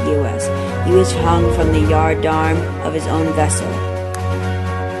against the U.S. He was hung from the yardarm of his own vessel.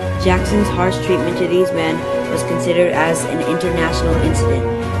 Jackson's harsh treatment to these men was considered as an international incident,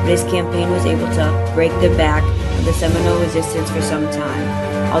 but his campaign was able to break the back of the Seminole resistance for some time.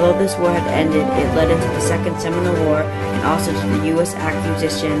 Although this war had ended, it led into the Second Seminole War and also to the U.S.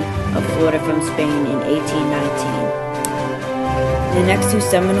 acquisition of Florida from Spain in 1819. In the next two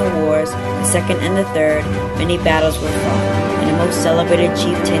Seminole Wars, the second and the third, many battles were fought, and the most celebrated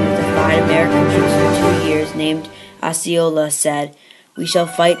chieftain that defied American troops for 2 years, named Osceola, said, We shall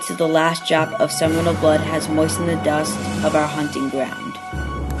fight till the last drop of Seminole blood has moistened the dust of our hunting ground.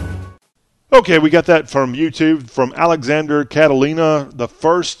 Okay, we got that from YouTube, from Alexander Catalina, the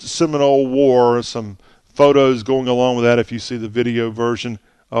First Seminole War. Some photos going along with that if you see the video version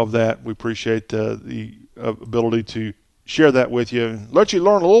of that. We appreciate the ability to share that with you and let you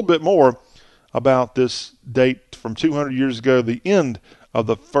learn a little bit more about this date from 200 years ago, the end of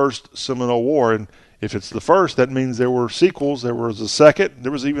the First Seminole War. And if it's the first, that means there were sequels. There was a second.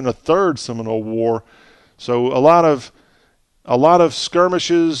 There was even a third Seminole War. So a lot of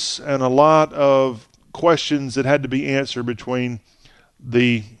skirmishes and a lot of questions that had to be answered between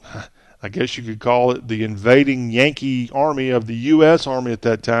the, I guess you could call it, the invading Yankee army of the U.S. Army at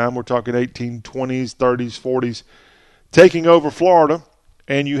that time. We're talking 1820s, 30s, 40s, taking over Florida.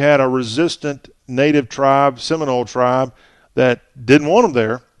 And you had a resistant native tribe, Seminole tribe, that didn't want them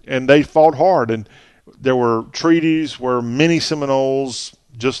there. And they fought hard. And there were treaties where many Seminoles,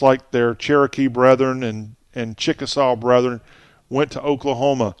 just like their Cherokee brethren and Chickasaw brethren, went to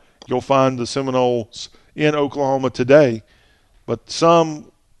Oklahoma. You'll find the Seminoles in Oklahoma today, but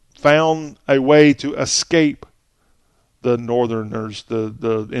some found a way to escape the Northerners,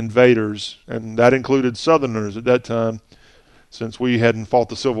 the invaders, and that included Southerners at that time, since we hadn't fought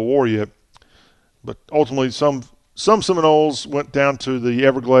the Civil War yet. But ultimately, some Seminoles went down to the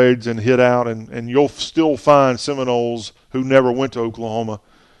Everglades and hid out, and you'll still find Seminoles who never went to Oklahoma.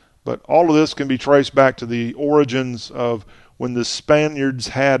 But all of this can be traced back to the origins of when the Spaniards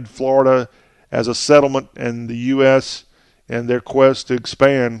had Florida as a settlement, and the U.S. and their quest to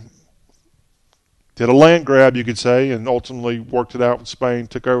expand did a land grab, you could say, and ultimately worked it out with Spain,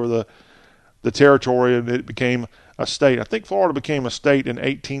 took over the territory, and it became a state. I think Florida became a state in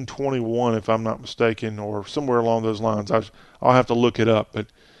 1821, if I'm not mistaken, or somewhere along those lines. I'll have to look it up. But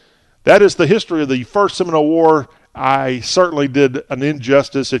that is the history of the First Seminole War. I certainly did an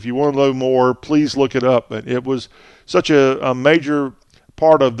injustice. If you want to know more, please look it up. But it was such a major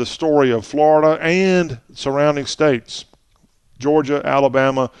part of the story of Florida and surrounding states, Georgia,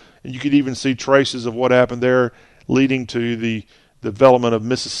 Alabama, and you could even see traces of what happened there leading to the development of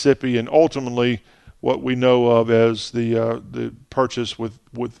Mississippi and ultimately what we know of as the purchase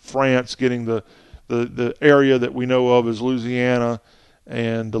with France, getting the area that we know of as Louisiana,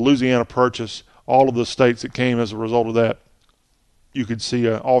 and the Louisiana Purchase, all of the states that came as a result of that. You could see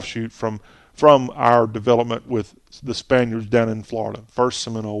an offshoot from our development with the Spaniards down in Florida, First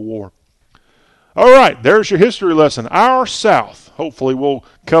Seminole War. All right, there's your history lesson. Our South. Hopefully we'll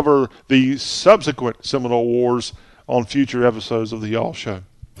cover the subsequent Seminole Wars on future episodes of the Y'all Show.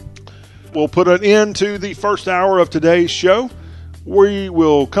 We'll put an end to the first hour of today's show. We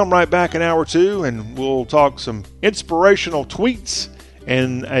will come right back in hour two, and we'll talk some inspirational tweets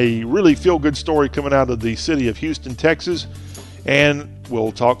and a really feel-good story coming out of the city of Houston, Texas. And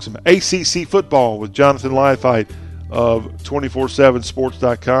we'll talk some ACC football with Jonathan Leifheit of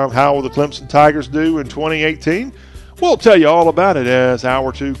 247sports.com. How will the Clemson Tigers do in 2018? We'll tell you all about it as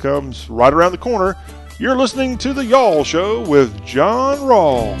hour two comes right around the corner. You're listening to The Y'all Show with John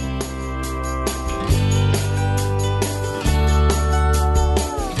Rawl.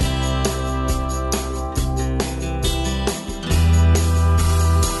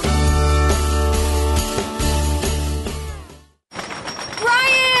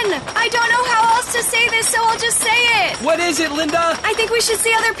 So I'll just say it. What is it, Linda? I think we should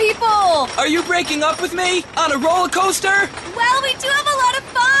see other people. Are you breaking up with me? On a roller coaster? Well, we do have a lot of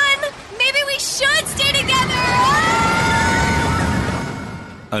fun. Maybe we should stay together.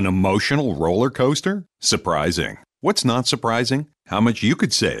 An emotional roller coaster? Surprising. What's not surprising? How much you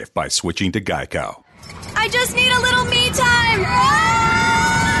could save by switching to Geico. I just need a little me time.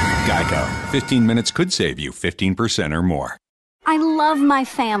 Geico. 15 minutes could save you 15% or more. I love my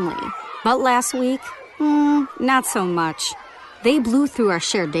family, but last week, not so much. They blew through our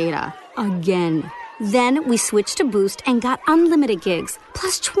shared data. Again. Then we switched to Boost and got unlimited gigs,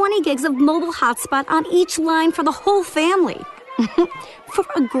 plus 20 gigs of mobile hotspot on each line for the whole family. For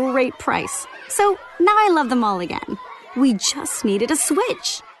a great price. So now I love them all again. We just needed a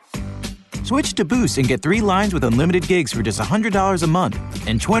switch. Switch to Boost and get 3 lines with unlimited gigs for just $100 a month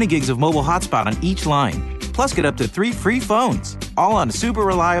and 20 gigs of mobile hotspot on each line. Plus, get up to 3 free phones, all on a super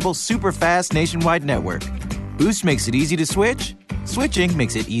reliable, super fast nationwide network. Boost makes it easy to switch. Switching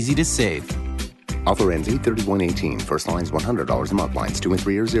makes it easy to save. Offer ends 8/31/18. First line's $100 a month. Lines 2 and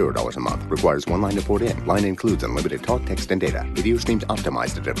 3 are $0 a month. Requires 1 line to port in. Line includes unlimited talk, text, and data. Video streams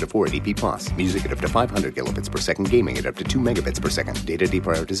optimized at up to 480p+. Music at up to 500 kilobits per second. Gaming at up to 2 megabits per second. Data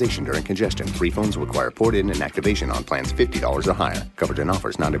deprioritization during congestion. Free phones require port in and activation on plans $50 or higher. Coverage and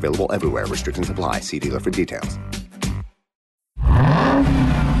offers not available everywhere. Restrictions apply. See dealer for details.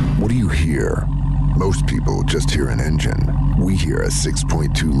 hear? Most people just hear an engine. We hear a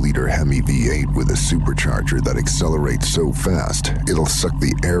 6.2-liter Hemi V8 with a supercharger that accelerates so fast, it'll suck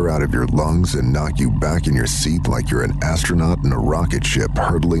the air out of your lungs and knock you back in your seat like you're an astronaut in a rocket ship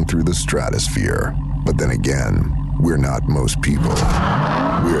hurtling through the stratosphere. But then again, we're not most people.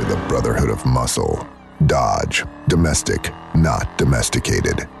 We're the Brotherhood of Muscle. Dodge. Domestic, not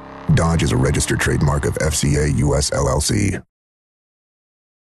domesticated. Dodge is a registered trademark of FCA US LLC.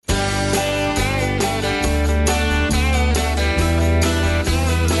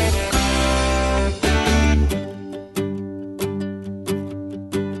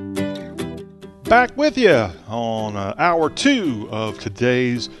 Back with you on hour 2 of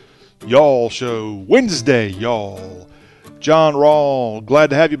today's Y'all Show, Wednesday, y'all. John Rawl, glad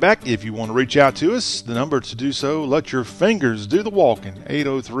to have you back. If you want to reach out to us, the number to do so, let your fingers do the walking,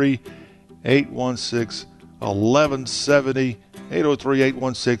 803-816-1170,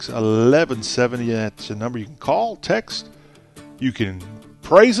 803-816-1170. That's a number you can call, text. You can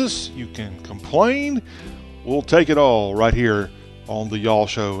praise us, you can complain. We'll take it all right here on the Y'all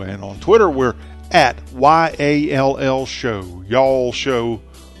Show. And on Twitter, we're at YALL Show, Y'all Show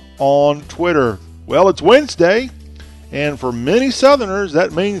on Twitter. Well, it's Wednesday, and for many Southerners,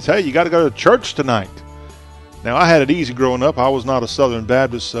 that means, hey, you got to go to church tonight. Now, I had it easy growing up. I was not a Southern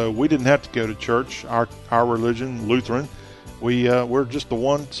Baptist, so we didn't have to go to church. Our religion, Lutheran, we're just the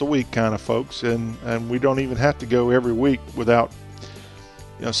once a week kind of folks, and we don't even have to go every week without.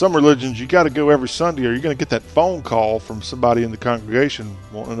 You know, some religions, you got to go every Sunday or you're going to get that phone call from somebody in the congregation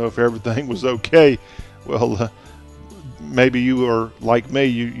wanting to know if everything was okay. Well, maybe you are like me.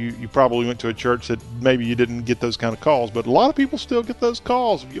 You probably went to a church that maybe you didn't get those kind of calls. But a lot of people still get those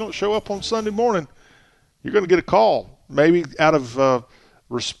calls. If you don't show up on Sunday morning, you're going to get a call. Maybe out of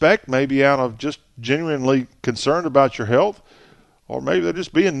respect, maybe out of just genuinely concerned about your health, or maybe they're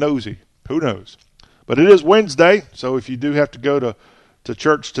just being nosy. Who knows? But it is Wednesday, so if you do have to go to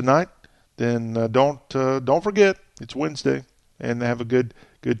church tonight, then don't forget it's Wednesday, and have a good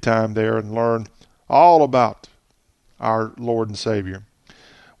time there and learn all about our Lord and Savior.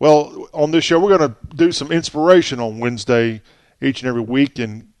 Well, on this show, we're going to do some inspiration on Wednesday each and every week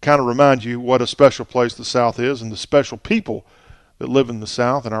and kind of remind you what a special place the South is and the special people that live in the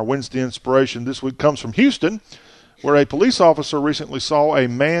South. And our Wednesday inspiration this week comes from Houston, where a police officer recently saw a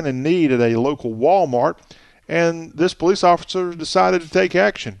man in need at a local Walmart. And this police officer decided to take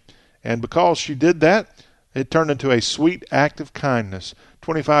action. And because she did that, it turned into a sweet act of kindness.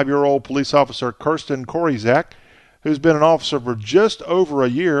 25-year-old police officer Kirsten Korizak, who's been an officer for just over a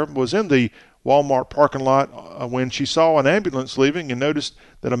year, was in the Walmart parking lot when she saw an ambulance leaving and noticed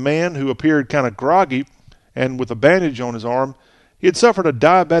that a man who appeared kind of groggy and with a bandage on his arm, he had suffered a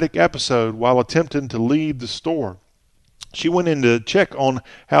diabetic episode while attempting to leave the store. She went in to check on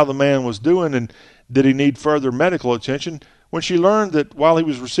how the man was doing and did he need further medical attention, when she learned that while he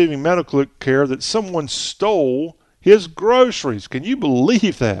was receiving medical care that someone stole his groceries. Can you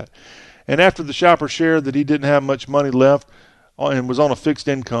believe that? And after the shopper shared that he didn't have much money left and was on a fixed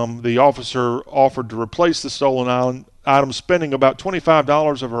income, the officer offered to replace the stolen items, spending about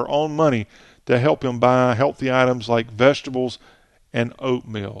 $25 of her own money to help him buy healthy items like vegetables and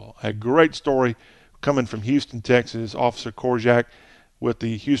oatmeal. A great story coming from Houston, Texas, Officer Korizak with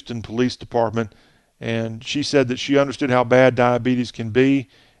the Houston Police Department. And she said that she understood how bad diabetes can be,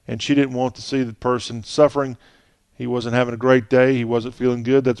 and she didn't want to see the person suffering. He wasn't having a great day. He wasn't feeling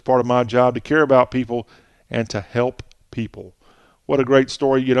good. That's part of my job, to care about people and to help people. What a great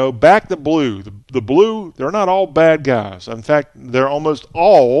story. You know, back the Blue. The Blue, they're not all bad guys. In fact, they're almost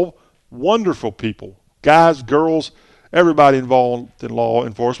all wonderful people. Guys, girls, everybody involved in law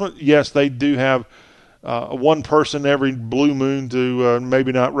enforcement. Yes, they do have one person every blue moon to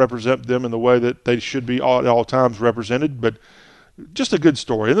maybe not represent them in the way that they should be at all times represented, but just a good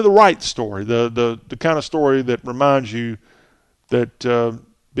story, and the right story, the kind of story that reminds you that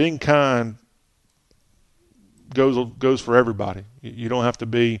being kind goes for everybody. You don't have to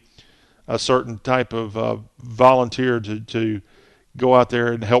be a certain type of volunteer to go out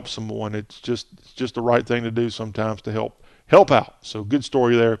there and help someone. It's just the right thing to do sometimes to help out. So good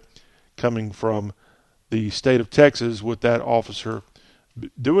story there coming from the state of Texas with that officer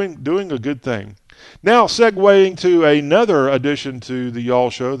doing a good thing. Now, segueing to another addition to the Y'all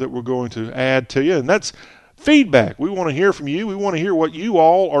Show that we're going to add to you, and that's feedback. We want to hear from you. We want to hear what you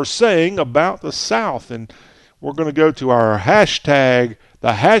all are saying about the South, and we're going to go to our hashtag,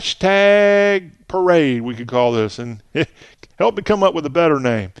 the hashtag parade, we could call this, and help me come up with a better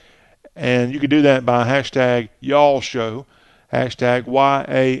name. And you can do that by hashtag Y'all Show. Hashtag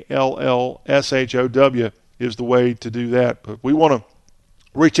YALLSHOW is the way to do that. But we want to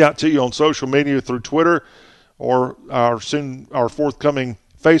reach out to you on social media through Twitter or our forthcoming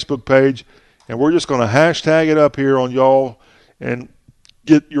Facebook page, and we're just going to hashtag it up here on y'all and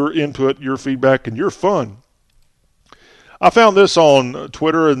get your input, your feedback, and your fun. I found this on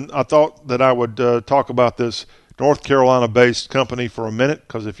Twitter, and I thought that I would talk about this North Carolina-based company for a minute,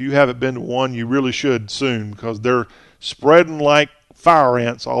 because if you haven't been to one, you really should soon, because they're spreading like fire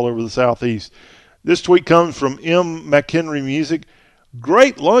ants all over the Southeast. This tweet comes from M. McHenry Music.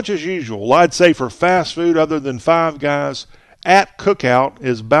 Great lunch as usual. Well, I'd say for fast food other than Five Guys, at Cookout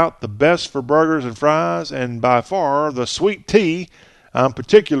is about the best for burgers and fries, and by far the sweet tea. I'm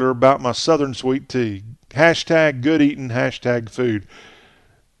particular about my Southern sweet tea. Hashtag good eating, hashtag food.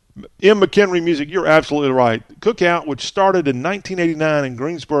 M. McHenry Music, you're absolutely right. Cookout, which started in 1989 in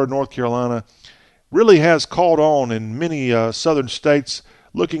Greensboro, North Carolina, really has caught on in many southern states.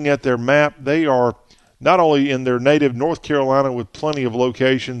 Looking at their map, they are not only in their native North Carolina with plenty of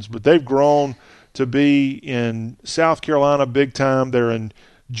locations, but they've grown to be in South Carolina big time. They're in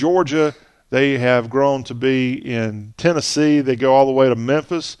Georgia. They have grown to be in Tennessee. They go all the way to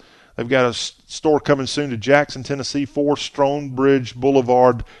Memphis. They've got a store coming soon to Jackson, Tennessee, 4 Stonebridge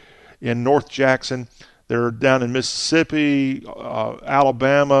Boulevard in North Jackson. They're down in Mississippi,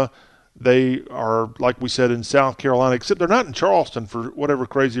 Alabama. They are, like we said, in South Carolina, except they're not in Charleston for whatever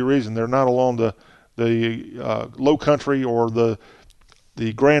crazy reason. They're not along the low country or the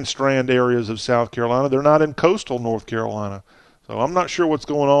Grand Strand areas of South Carolina. They're not in coastal North Carolina. So I'm not sure what's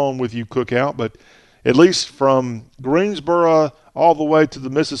going on with you, Cookout, but at least from Greensboro all the way to the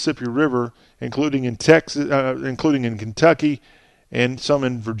Mississippi River, including in Texas, including in Kentucky, and some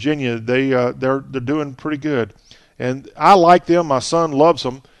in Virginia, they're doing pretty good. And I like them. My son loves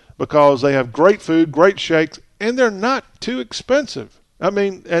them because they have great food, great shakes, and they're not too expensive. I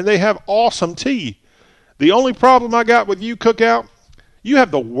mean, and they have awesome tea. The only problem I got with you, Cookout, you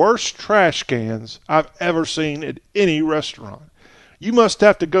have the worst trash cans I've ever seen at any restaurant. You must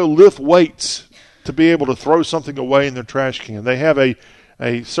have to go lift weights to be able to throw something away in their trash can. They have a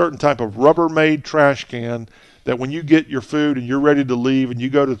certain type of Rubbermaid trash can that when you get your food and you're ready to leave and you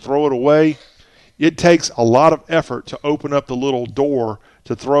go to throw it away, it takes a lot of effort to open up the little door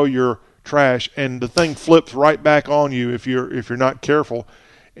to throw your trash, and the thing flips right back on you if you're not careful.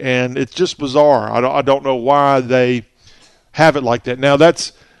 And it's just bizarre. I don't know why they have it like that. Now,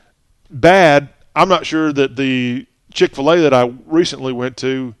 that's bad. I'm not sure that the Chick-fil-A that I recently went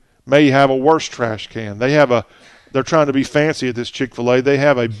to may have a worse trash can. They're trying to be fancy at this Chick-fil-A. They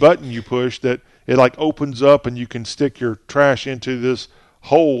have a button you push that it like opens up and you can stick your trash into this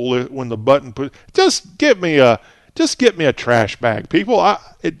hole when the button just get me a trash bag, people.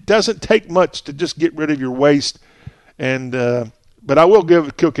 It doesn't take much to just get rid of your waste. And but I will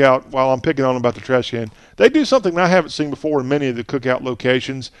give Cookout, while I'm picking on them about the trash can, they do something I haven't seen before in many of the Cookout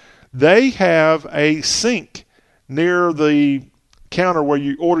locations. They have a sink near the counter where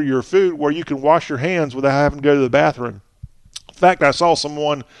you order your food where you can wash your hands without having to go to the bathroom. In fact, I saw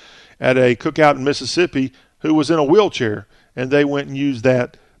someone at a Cookout in Mississippi who was in a wheelchair, and they went and used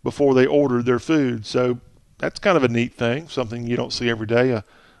that before they ordered their food. So that's kind of a neat thing, something you don't see every day,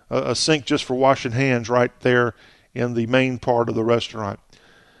 a sink just for washing hands right there in the main part of the restaurant.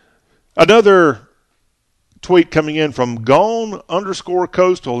 Another tweet coming in from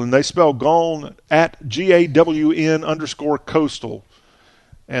Gone_Coastal, and they spell Gone at GAWN_Coastal.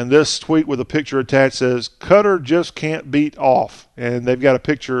 And this tweet with a picture attached says, Cutter just can't beat off. And they've got a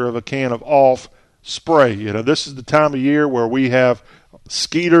picture of a can of off spray. You know, this is the time of year where we have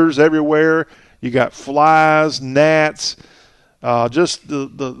skeeters everywhere. You got flies, gnats. Just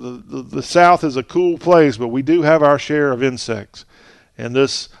the South is a cool place, but we do have our share of insects. And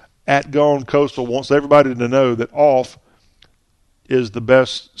this at Gone Coastal wants everybody to know that off is the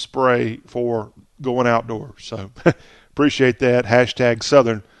best spray for going outdoors. So appreciate that. Hashtag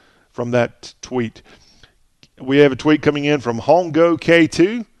Southern from that tweet. We have a tweet coming in from Hongo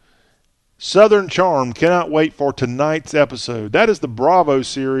K2. Southern Charm, cannot wait for tonight's episode. That is the Bravo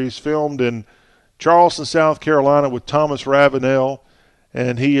series filmed in Charleston, South Carolina with Thomas Ravenel.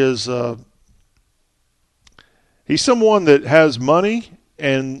 And he is he's someone that has money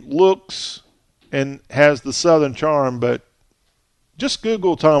and looks and has the Southern charm, but just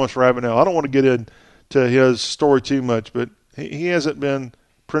Google Thomas Ravenel. I don't want to get into his story too much, but he hasn't been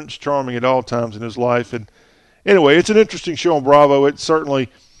Prince Charming at all times in his life. And anyway, it's an interesting show on Bravo. It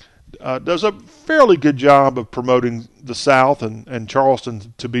certainly does a fairly good job of promoting the South and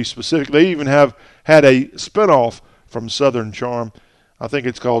Charleston, to be specific. They even have had a spinoff from Southern Charm. I think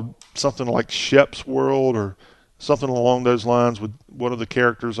it's called something like Shep's World or something along those lines with one of the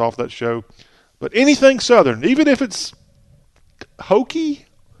characters off that show. But anything Southern, even if it's hokey,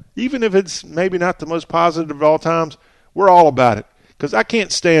 even if it's maybe not the most positive of all times, we're all about it. Because I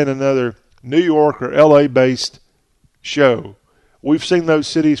can't stand another New York or L.A.-based show. We've seen those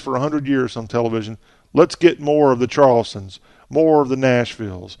cities for 100 years on television. Let's get more of the Charlestons, more of the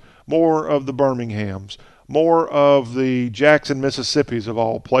Nashvilles, more of the Birminghams, more of the Jackson, Mississippis of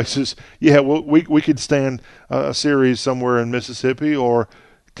all places. Yeah, we could stand a series somewhere in Mississippi or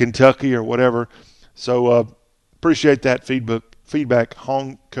Kentucky or whatever. So appreciate that feedback,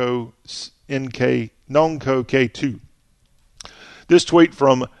 Nongko K2. This tweet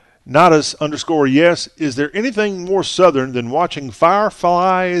from Nadas_yes, is there anything more southern than watching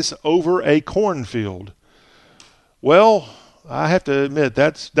fireflies over a cornfield? Well, I have to admit,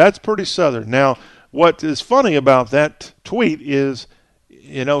 that's pretty southern. Now, what is funny about that tweet is,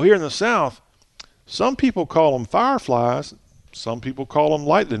 here in the South, some people call them fireflies, some people call them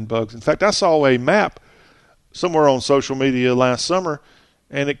lightning bugs. In fact, I saw a map somewhere on social media last summer,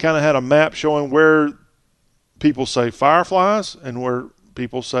 and it kind of had a map showing where people say fireflies and where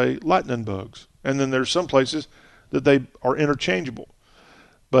people say lightning bugs. And then there's some places that they are interchangeable.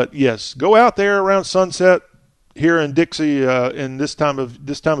 But yes, go out there around sunset here in Dixie in this time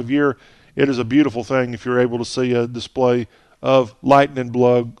of year. It is a beautiful thing if you're able to see a display of lightning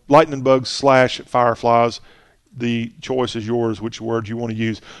bugs / fireflies. The choice is yours, which word you want to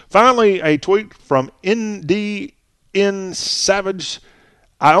use. Finally, a tweet from NDN Savage.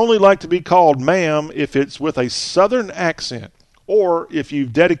 I only like to be called ma'am if it's with a southern accent, or if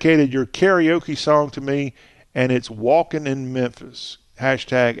you've dedicated your karaoke song to me and it's Walking in Memphis.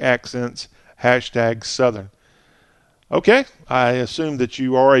 #accents, #southern. Okay, I assume that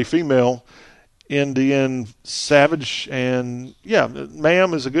you are a female Indian Savage, and yeah,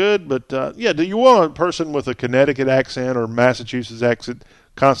 ma'am is a good, but do you want a person with a Connecticut accent or Massachusetts accent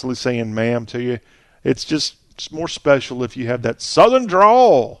constantly saying ma'am to you? It's more special if you have that southern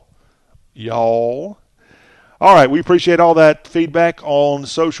drawl, y'all. All right, we appreciate all that feedback on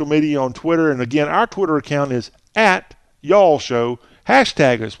social media, on Twitter, and again, our Twitter account is @YallShow.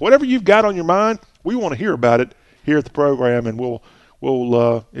 Hashtag us. Whatever you've got on your mind, we want to hear about it here at the program, and we'll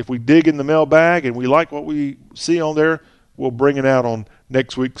if we dig in the mailbag and we like what we see on there, we'll bring it out on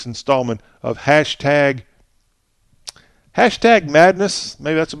next week's installment of hashtag madness.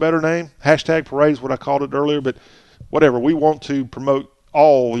 Maybe that's a better name. Hashtag parade is what I called it earlier, but whatever. We want to promote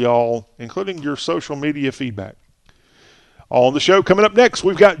all y'all, including your social media feedback. On the show coming up next,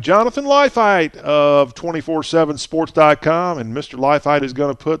 we've got Jonathan Leifheit of 247sports.com, and Mr. Leifheit is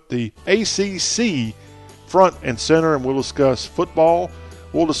going to put the ACC front and center, and we'll discuss football,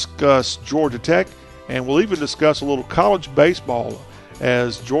 we'll discuss Georgia Tech, and we'll even discuss a little college baseball,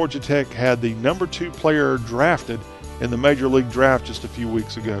 as Georgia Tech had the number 2 player drafted in the Major League Draft just a few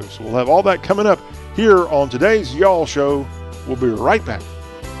weeks ago. So we'll have all that coming up here on today's Y'all Show. We'll be right back.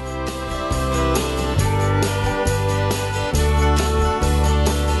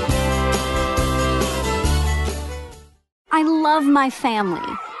 I love my family,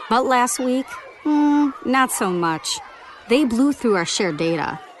 but last week, not so much. They blew through our shared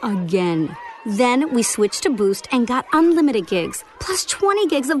data again. Then we switched to Boost and got unlimited gigs, plus 20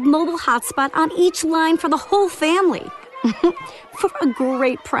 gigs of mobile hotspot on each line for the whole family. For a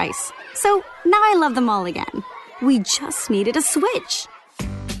great price. So now I love them all again. We just needed a switch.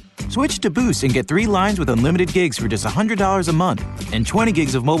 Switch to Boost and get 3 lines with unlimited gigs for just $100 a month and 20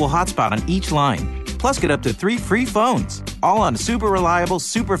 gigs of mobile hotspot on each line. Plus, get up to 3 free phones, all on a super reliable,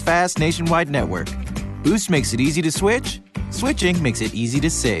 super fast nationwide network. Boost makes it easy to switch. Switching makes it easy to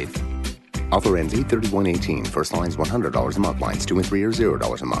save. Offer ends 8/31/18. First line's $100 a month. Lines 2 and 3 are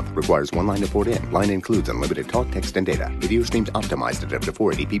 $0 a month. Requires 1 line to port in. Line includes unlimited talk, text, and data. Video streams optimized at up to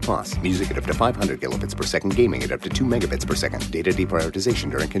 480p+. Music at up to 500 kilobits per second. Gaming at up to 2 megabits per second. Data deprioritization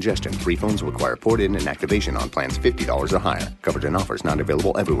during congestion. Free phones require port in and activation on plans $50 or higher. Coverage and offers not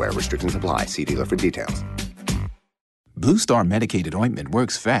available everywhere. Restrictions apply. See dealer for details. Blue Star medicated ointment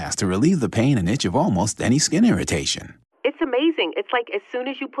works fast to relieve the pain and itch of almost any skin irritation. It's amazing. It's like as soon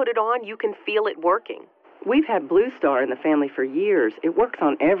as you put it on, you can feel it working. We've had Blue Star in the family for years. It works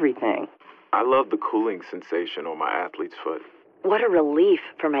on everything. I love the cooling sensation on my athlete's foot. What a relief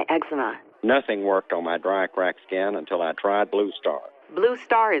for my eczema. Nothing worked on my dry, cracked skin until I tried Blue Star. Blue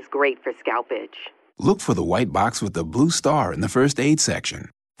Star is great for scalp itch. Look for the white box with the Blue Star in the first aid section.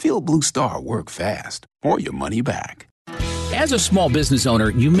 Feel Blue Star work fast, or your money back. As a small business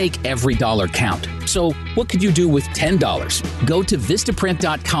owner, you make every dollar count. So what could you do with $10? Go to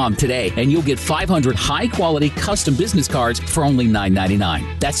Vistaprint.com today and you'll get 500 high-quality custom business cards for only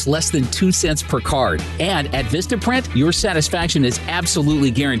 $9.99. That's less than 2 cents per card. And at Vistaprint, your satisfaction is absolutely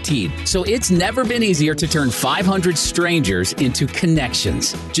guaranteed. So it's never been easier to turn 500 strangers into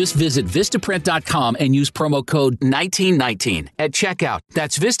connections. Just visit Vistaprint.com and use promo code 1919 at checkout.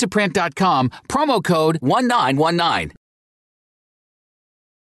 That's Vistaprint.com, promo code 1919.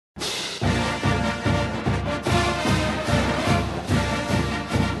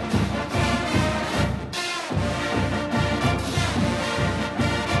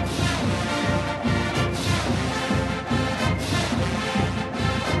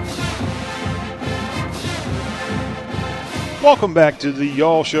 Welcome back to the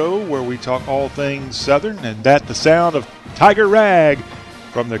Y'all Show, where we talk all things Southern, and that the sound of Tiger Rag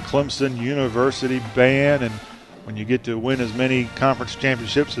from the Clemson University Band. And when you get to win as many conference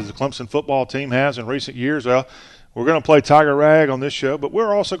championships as the Clemson football team has in recent years, well, we're going to play Tiger Rag on this show, but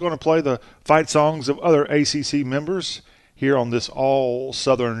we're also going to play the fight songs of other ACC members here on this all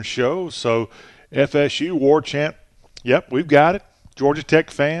Southern show. So FSU, War Chant, yep, we've got it. Georgia Tech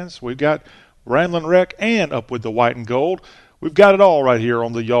fans, we've got Ramblin' Wreck and Up with the White and Gold. We've got it all right here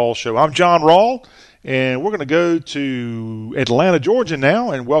on the Y'all Show. I'm John Rawl, and we're going to go to Atlanta, Georgia now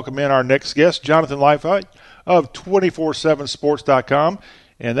and welcome in our next guest, Jonathan Leifheit of 247sports.com,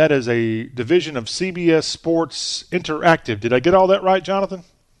 and that is a division of CBS Sports Interactive. Did I get all that right, Jonathan?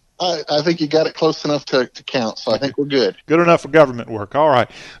 I think you got it close enough to count, so I think we're good. Good enough for government work. All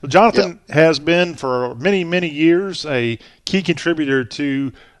right. Well, Jonathan has been for many, many years a key contributor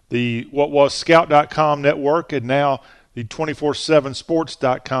to what was Scout.com network and now the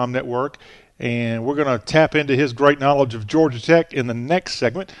 247sports.com network, and we're going to tap into his great knowledge of Georgia Tech in the next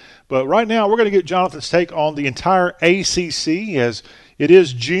segment. But right now, we're going to get Jonathan's take on the entire ACC, as it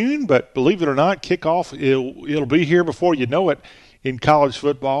is June, but believe it or not, kickoff, it'll be here before you know it in college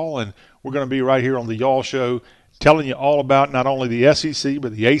football, and we're going to be right here on the Y'all Show telling you all about not only the SEC,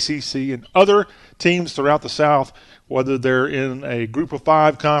 but the ACC and other teams throughout the South, whether they're in a group of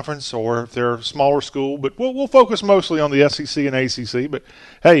 5 conference or if they're a smaller school. But we'll focus mostly on the SEC and ACC. But,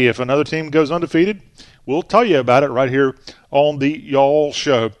 hey, if another team goes undefeated, we'll tell you about it right here on the Y'all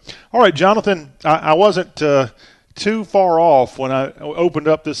Show. All right, Jonathan, I wasn't too far off when I opened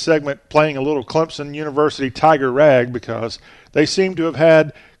up this segment playing a little Clemson University Tiger Rag, because they seem to have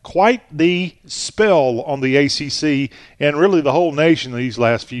had quite the spell on the ACC and really the whole nation these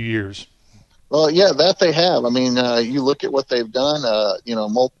last few years. Well, yeah, that they have. I mean, you look at what they've done.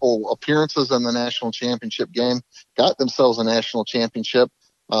 Multiple appearances in the national championship game, got themselves a national championship.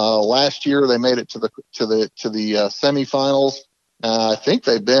 Last year, they made it to the semifinals. I think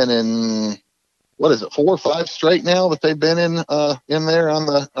they've been in 4 or 5 straight now that they've been in there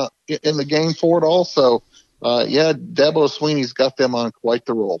on in the game for it all. So, Dabo Swinney's got them on quite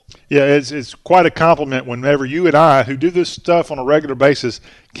the roll. Yeah, it's quite a compliment whenever you and I, who do this stuff on a regular basis,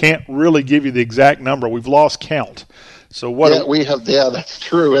 can't really give you the exact number. We've lost count. So what? We have. Yeah, that's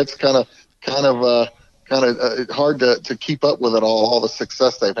true. It's kind of hard to keep up with it all the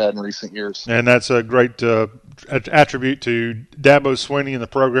success they've had in recent years. And that's a great attribute to Dabo Swinney and the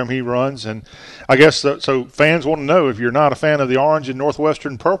program he runs. And I guess so fans want to know, if you're not a fan of the orange and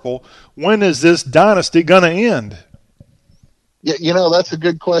Northwestern purple, when is this dynasty going to end? Yeah, that's a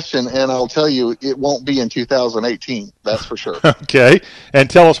good question, and I'll tell you, it won't be in 2018. That's for sure. Okay, and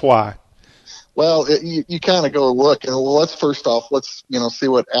tell us why. Well, you kind of go look, and let's see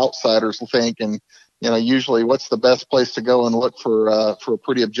what outsiders think, and usually what's the best place to go and look for a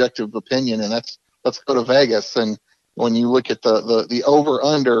pretty objective opinion, and let's go to Vegas. And when you look at the over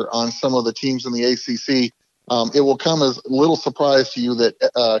under on some of the teams in the ACC, it will come as little surprise to you that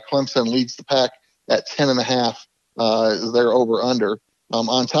Clemson leads the pack at 10.5. They're over under.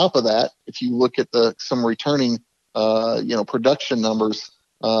 On top of that, if you look at some returning production numbers,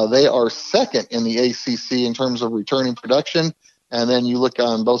 they are second in the ACC in terms of returning production. And then you look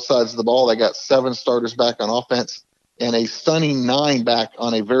on both sides of the ball, they got 7 starters back on offense and a stunning 9 back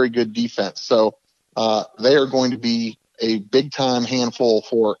on a very good defense. So they are going to be a big-time handful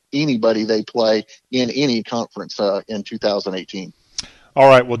for anybody they play in any conference in 2018. All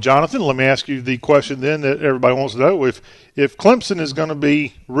right. Well, Jonathan, let me ask you the question then that everybody wants to know. If Clemson is going to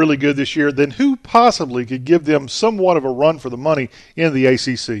be really good this year, then who possibly could give them somewhat of a run for the money in the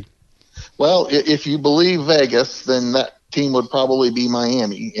ACC? Well, if you believe Vegas, then that team would probably be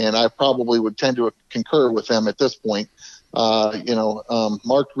Miami, and I probably would tend to concur with them at this point.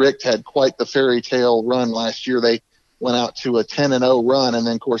 Mark Richt had quite the fairy tale run last year. They went out to a 10-0 run and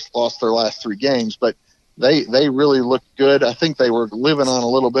then, of course, lost their last 3 games. But they really looked good. I think they were living on a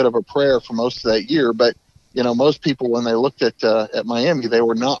little bit of a prayer for most of that year, but most people, when they looked at Miami, they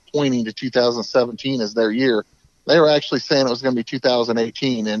were not pointing to 2017 as their year. They were actually saying it was going to be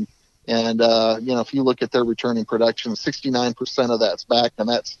 2018. And if you look at their returning production, 69% of that's back, and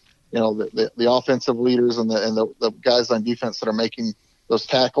that's, the offensive leaders and the guys on defense that are making those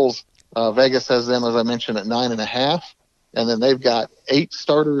tackles. Vegas has them, as I mentioned, at 9.5. And then they've got 8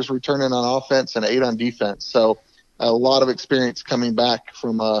 starters returning on offense and 8 on defense. So a lot of experience coming back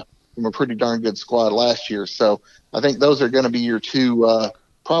from a pretty darn good squad last year. So I think those are going to be your two,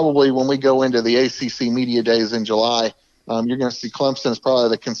 probably when we go into the ACC media days in July. You're going to see Clemson is probably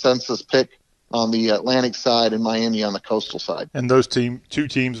the consensus pick on the Atlantic side and Miami on the coastal side. And those two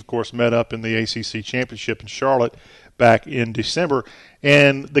teams, of course, met up in the ACC championship in Charlotte back in December.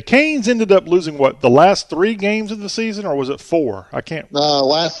 And the Canes ended up losing, the last 3 games of the season, or was it 4? I can't.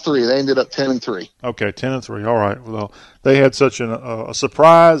 Last 3. They ended up 10-3. Okay, 10-3. All right. Well, they had such a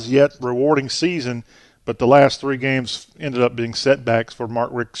surprise yet rewarding season, but the last 3 games ended up being setbacks for Mark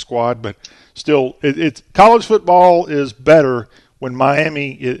Richt's squad. But still, it's college football is better when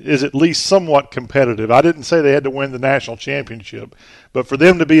Miami is at least somewhat competitive. I didn't say they had to win the national championship, but for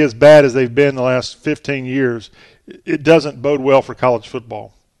them to be as bad as they've been the last 15 years, it doesn't bode well for college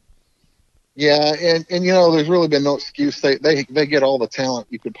football. Yeah, and there's really been no excuse. They get all the talent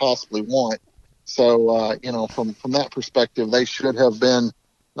you could possibly want. So, from that perspective, they should have been,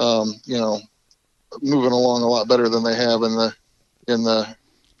 moving along a lot better than they have in the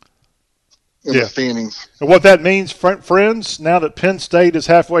standings. And what that means, friends, now that Penn State is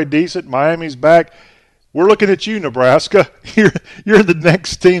halfway decent, Miami's back, we're looking at you, Nebraska. You're the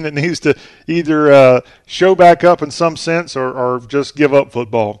next team that needs to either show back up in some sense or just give up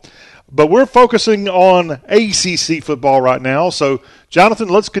football. But we're focusing on ACC football right now. So, Jonathan,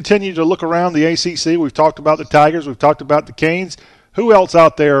 let's continue to look around the ACC. We've talked about the Tigers. We've talked about the Canes. Who else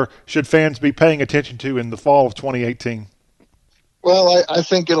out there should fans be paying attention to in the fall of 2018? Well, I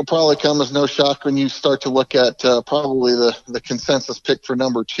think it'll probably come as no shock when you start to look at probably the consensus pick for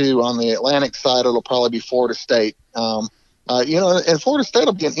number 2 on the Atlantic side. It'll probably be Florida State. And Florida State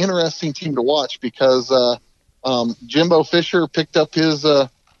will be an interesting team to watch because Jimbo Fisher picked up his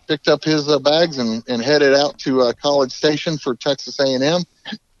bags and headed out to College Station for Texas A&M,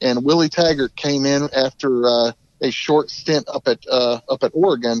 and Willie Taggart came in after a short stint up at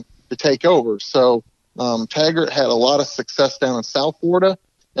Oregon to take over. So. Taggart had a lot of success down in South Florida,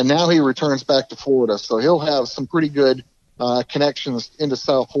 and now he returns back to Florida. So he'll have some pretty good connections into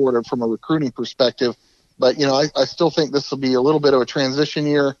South Florida from a recruiting perspective. But, I still think this will be a little bit of a transition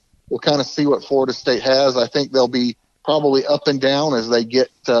year. We'll kind of see what Florida State has. I think they'll be probably up and down as they get,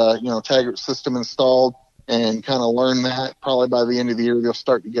 Taggart's system installed and kind of learn that. Probably by the end of the year, they'll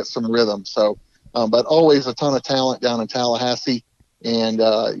start to get some rhythm. So, but always a ton of talent down in Tallahassee. And,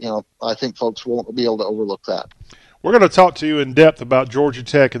 I think folks won't be able to overlook that. We're going to talk to you in depth about Georgia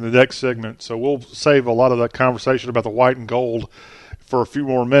Tech in the next segment, so we'll save a lot of that conversation about the white and gold for a few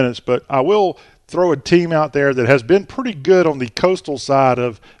more minutes. But I will throw a team out there that has been pretty good on the coastal side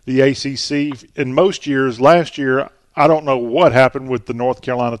of the ACC in most years. Last year, I don't know what happened with the North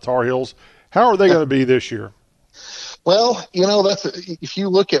Carolina Tar Heels. How are they going to be this year? Well, if you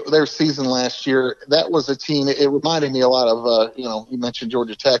look at their season last year, that was a team. It reminded me a lot of, you mentioned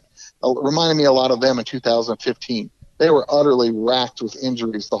Georgia Tech. It reminded me a lot of them in 2015. They were utterly racked with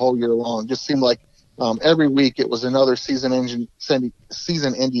injuries the whole year long. It just seemed like every week it was another season-ending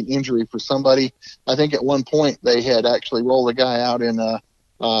injury for somebody. I think at one point they had actually rolled a guy out in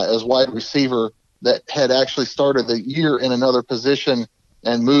as wide receiver that had actually started the year in another position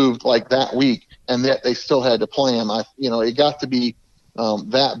and moved like that week, and that they still had to play him. It got to be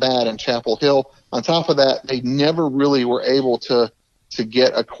that bad in Chapel Hill. On top of that, they never really were able to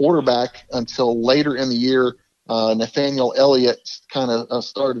get a quarterback until later in the year. Nathaniel Elliott kind of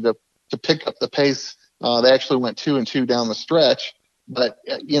started to pick up the pace. They actually went 2-2 down the stretch, but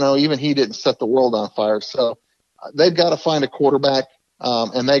even he didn't set the world on fire. So they've got to find a quarterback,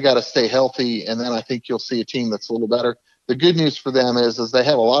 and they got to stay healthy. And then I think you'll see a team that's a little better. The good news for them is they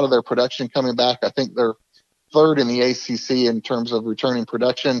have a lot of their production coming back. I think they're third in the ACC in terms of returning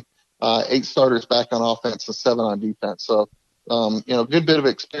production. 8 starters back on offense and 7 on defense. So, good bit of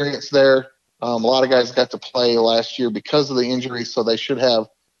experience there. A lot of guys got to play last year because of the injury, so they should have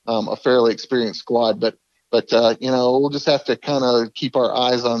a fairly experienced squad. But we'll just have to kind of keep our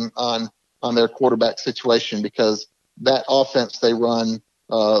eyes on their quarterback situation, because that offense they run,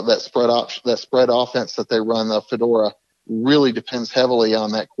 that spread offense that they run, Fedora, really depends heavily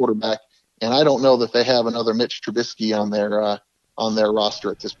on that quarterback. And I don't know that they have another Mitch Trubisky on their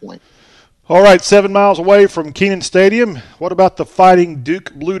roster at this point. All right, 7 miles away from Kenan Stadium, what about the Fighting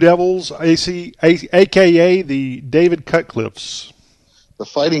Duke Blue Devils, a.k.a. the David Cutcliffes? The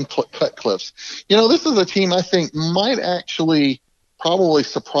Fighting Cutcliffes. This is a team I think might actually probably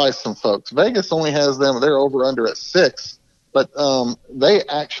surprise some folks. Vegas only has them, they're over under at 6, but they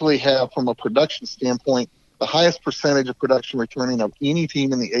actually have, from a production standpoint, the highest percentage of production returning of any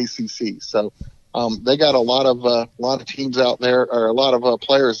team in the ACC. So they got a lot of teams out there, or a lot of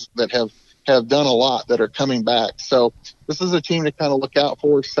players that have done a lot that are coming back. So this is a team to kind of look out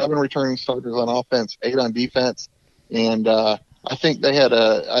for. 7 returning starters on offense, 8 on defense, and I think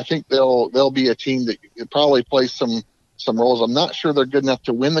they'll be a team that probably play some roles. I'm not sure they're good enough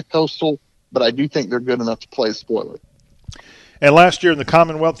to win the Coastal, but I do think they're good enough to play spoiler. And last year in the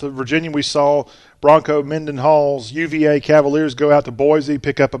Commonwealth of Virginia, we saw Bronco Mendenhall's UVA Cavaliers go out to Boise,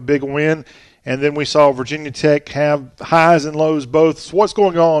 pick up a big win, and then we saw Virginia Tech have highs and lows both. So what's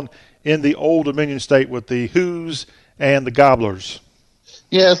going on in the Old Dominion State with the Hoos and the Gobblers?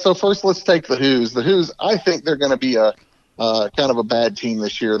 Yeah, so first let's take the Hoos. The Hoos, I think they're going to be a kind of a bad team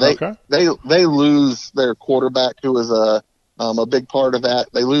this year. They lose their quarterback, who is a big part of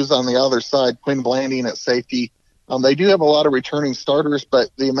that. They lose on the other side, Quinn Blanding at safety. They do have a lot of returning starters, but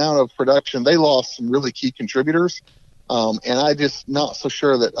the amount of production, they lost some really key contributors, and I just not so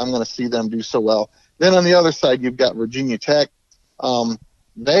sure that I'm going to see them do so well. Then on the other side, you've got Virginia Tech.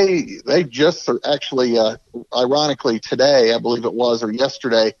 They just are actually, ironically today, I believe it was, or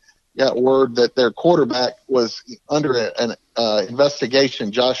yesterday, got word that their quarterback was under an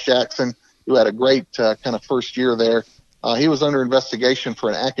investigation. Josh Jackson, who had a great kind of first year there, he was under investigation for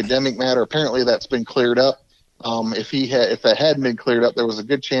an academic matter. Apparently that's been cleared up. If that hadn't been cleared up, there was a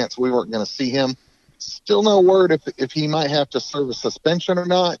good chance we weren't going to see him. Still no word if he might have to serve a suspension or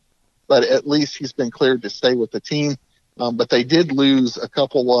not, but at least he's been cleared to stay with the team. But they did lose a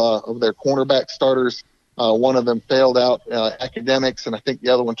couple of their cornerback starters. One of them failed out academics, and I think the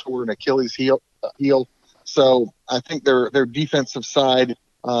other one tore an Achilles heel. So I think their defensive side,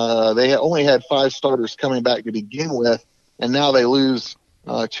 they only had 5 starters coming back to begin with, and now they lose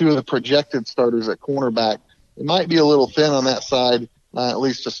 2 of the projected starters at cornerback. It might be a little thin on that side, at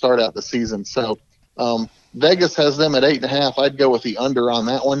least to start out the season. So Vegas has them at 8.5. I'd go with the under on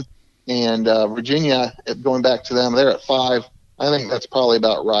that one. And Virginia, going back to them, they're at 5. I think that's probably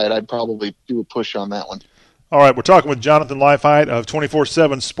about right. I'd probably do a push on that one. All right, we're talking with Jonathan Leifheit of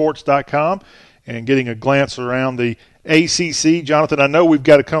 247sports.com and getting a glance around the ACC. Jonathan, I know we've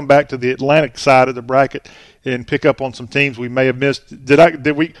got to come back to the Atlantic side of the bracket and pick up on some teams we may have missed.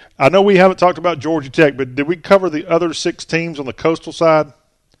 I know we haven't talked about Georgia Tech, but did we cover the other 6 teams on the coastal side?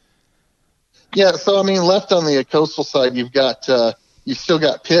 Yeah, so I mean, left on the coastal side, you've still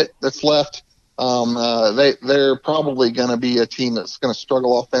got Pitt that's left. They're probably going to be a team that's going to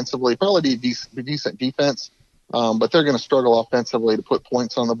struggle offensively, probably be decent defense, but they're going to struggle offensively to put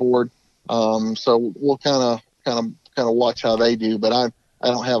points on the board. So we'll kind of watch how they do, but I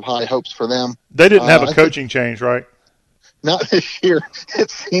don't have high hopes for them. They didn't have a coaching change, right? Not this year. It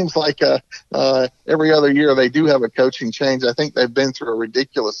seems like every other year they do have a coaching change. I think they've been through a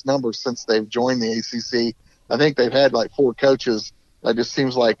ridiculous number since they've joined the ACC. I think they've had like 4 coaches. It just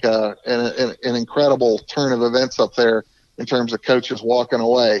seems like an incredible turn of events up there in terms of coaches walking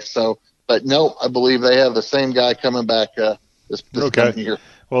away. So, but no, I believe they have the same guy coming back this coming year.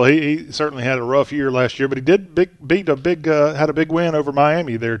 Well, he certainly had a rough year last year, but he did had a big win over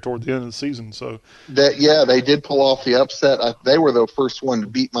Miami there toward the end of the season. So they did pull off the upset. They were the first one to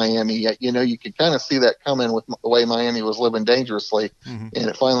beat Miami. You could kind of see that coming with the way Miami was living dangerously, and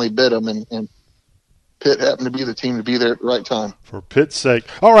it finally bit them. And Pitt happened to be the team to be there at the right time. For Pitt's sake.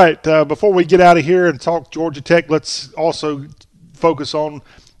 All right, before we get out of here and talk Georgia Tech, let's also focus on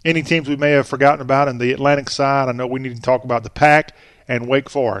any teams we may have forgotten about in the Atlantic side. I know we need to talk about the Pac and Wake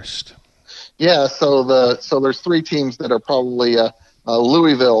Forest. Yeah, so there's 3 teams that are probably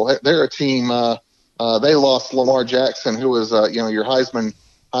Louisville. They're a team. They lost Lamar Jackson, who was your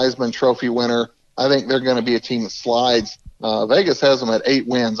Heisman Trophy winner. I think they're going to be a team that slides. Vegas has them at 8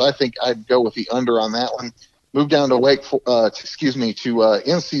 wins. I think I'd go with the under on that one. Move down to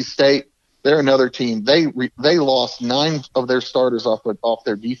NC State. They're another team. They lost 9 of their starters off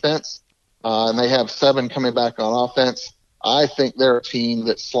their defense, and they have 7 coming back on offense. I think they're a team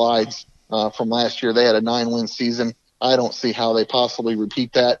that slides from last year. They had a 9-win season. I don't see how they possibly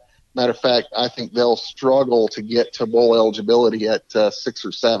repeat that. Matter of fact, I think they'll struggle to get to bowl eligibility at 6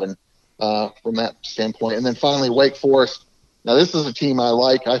 or 7 from that standpoint. And then finally, Wake Forest. Now, this is a team I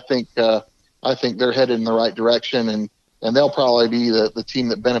like. I think they're headed in the right direction, and they'll probably be the team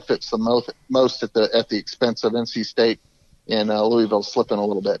that benefits the most at the expense of NC State and Louisville slipping a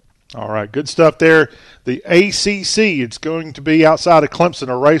little bit. All right, good stuff there. The ACC, it's going to be outside of Clemson,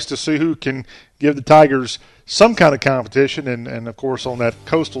 a race to see who can give the Tigers some kind of competition. And of course, on that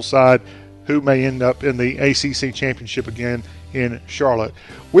coastal side, who may end up in the ACC championship again in Charlotte.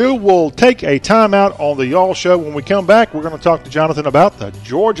 We will take a timeout on the Y'all Show. When we come back, we're going to talk to Jonathan about the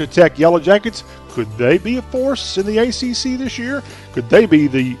Georgia Tech Yellow Jackets. Could they be a force in the ACC this year? Could they be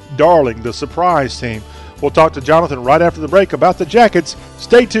the darling, the surprise team? We'll talk to Jonathan right after the break about the Jackets.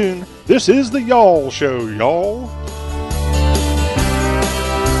 Stay tuned. This is the Y'all Show, y'all.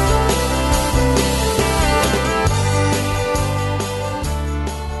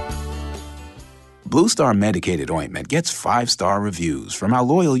 Blue Star Medicated Ointment gets 5-star reviews from our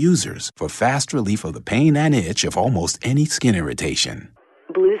loyal users for fast relief of the pain and itch of almost any skin irritation.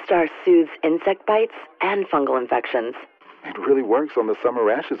 Blue Star soothes insect bites and fungal infections. It really works on the summer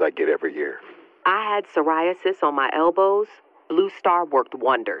rashes I get every year. I had psoriasis on my elbows. Blue Star worked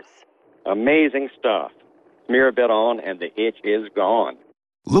wonders. Amazing stuff. Smear a bit on and the itch is gone.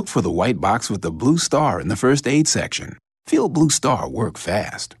 Look for the white box with the blue star in the first aid section. Feel Blue Star work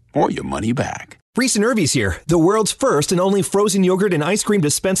fast, or your money back. Reese and Irvy's here, the world's first and only frozen yogurt and ice cream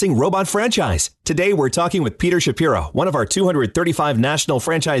dispensing robot franchise. Today, we're talking with Peter Shapiro, one of our 235 national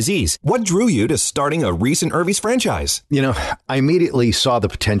franchisees. What drew you to starting a Reese and Irvy's franchise? You know, I immediately saw the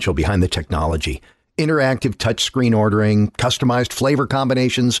potential behind the technology. Interactive touchscreen ordering, customized flavor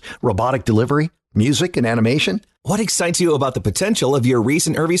combinations, robotic delivery, music and animation. What excites you about the potential of your Reese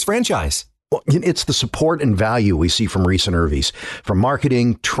and Irvy's franchise? Well, it's the support and value we see from Reese and Irvy's. From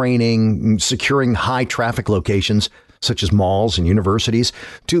marketing, training, securing high traffic locations such as malls and universities,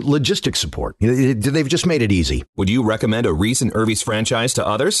 to logistics support. They've just made it easy. Would you recommend a Reese and Irvy's franchise to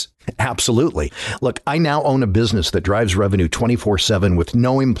others? Absolutely. Look, I now own a business that drives revenue 24/7 with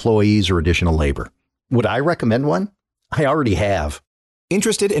no employees or additional labor. Would I recommend one? I already have.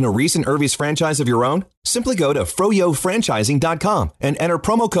 Interested in a Reese and Irvy's franchise of your own? Simply go to froyofranchising.com and enter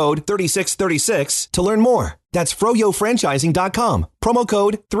promo code 3636 to learn more. That's froyofranchising.com, promo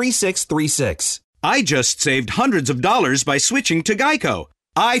code 3636. I just saved hundreds of dollars by switching to Geico.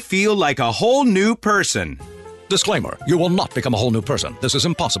 I feel like a whole new person. Disclaimer, you will not become a whole new person. This is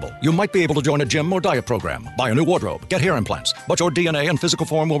impossible. You might be able to join a gym or diet program, buy a new wardrobe, get hair implants, but your DNA and physical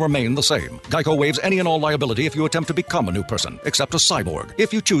form will remain the same. Geico waives any and all liability if you attempt to become a new person, except a cyborg.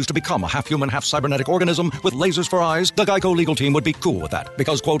 If you choose to become a half-human, half-cybernetic organism with lasers for eyes, the Geico legal team would be cool with that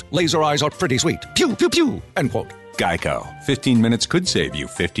because, quote, laser eyes are pretty sweet. Pew, pew, pew, end quote. Geico. 15 minutes could save you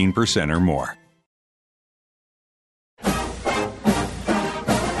 15% or more.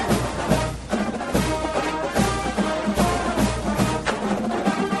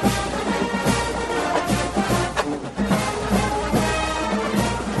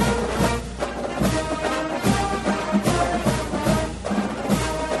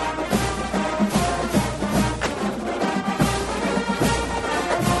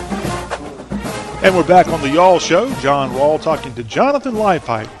 And we're back on the Y'all Show. John Rawl talking to Jonathan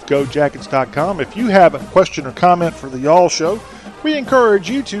Leifheit, GoJackets.com. If you have a question or comment for the Y'all Show, we encourage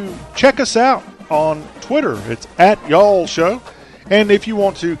you to check us out on Twitter. It's @Y'all Show. And if you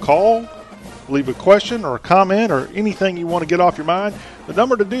want to call, leave a question or a comment or anything you want to get off your mind, the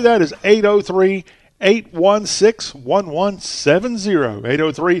number to do that is 803-816-1170.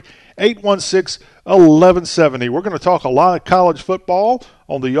 803-816-1170. We're going to talk a lot of college football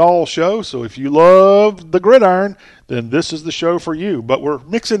on the Y'all Show, so if you love the gridiron, then this is the show for you. But we're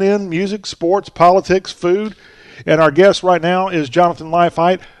mixing in music, sports, politics, food, and our guest right now is Jonathan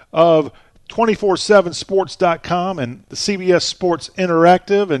Leifheit of 247sports.com and the CBS Sports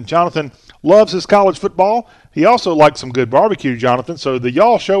Interactive. And Jonathan loves his college football. He also likes some good barbecue, Jonathan. So the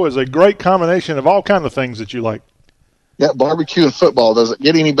Y'all Show is a great combination of all kinds of things that you like. Yeah, barbecue and football. Does it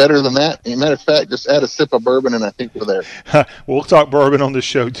get any better than that? As a matter of fact, just add a sip of bourbon, and I think we're there. We'll talk bourbon on this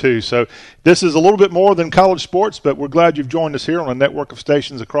show, too. So this is a little bit more than college sports, but we're glad you've joined us here on a network of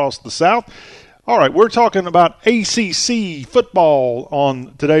stations across the South. All right, we're talking about ACC football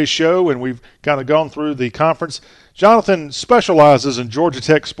on today's show, and we've kind of gone through the conference. Jonathan specializes in Georgia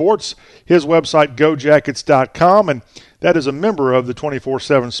Tech sports. His website, GoJackets.com, and that is a member of the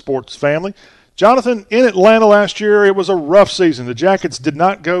 24/7 Sports family. Jonathan, in Atlanta last year, it was a rough season. The Jackets did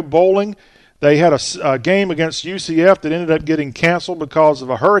not go bowling. They had a game against UCF that ended up getting canceled because of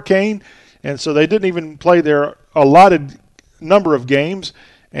a hurricane, and so they didn't even play their allotted number of games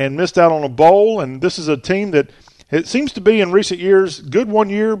and missed out on a bowl. And this is a team that it seems to be in recent years good one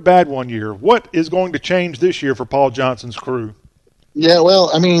year, bad one year. What is going to change this year for Paul Johnson's crew? Yeah,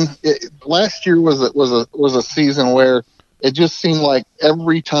 well, I mean, last year was a season where it just seemed like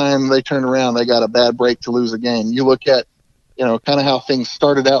every time they turned around, they got a bad break to lose a game. You look at kind of how things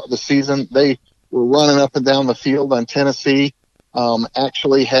started out the season. They were running up and down the field on Tennessee.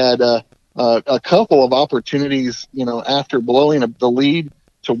 Actually had a couple of opportunities, after blowing the lead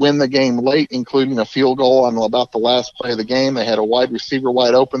to win the game late, including a field goal on about the last play of the game. They had a wide receiver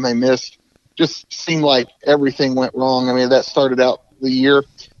wide open. They missed. Just seemed like everything went wrong. I mean, that started out the year.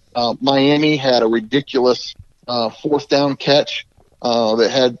 Miami had a ridiculous fourth down catch that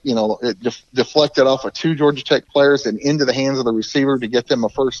had, it deflected off of 2 Georgia Tech players and into the hands of the receiver to get them a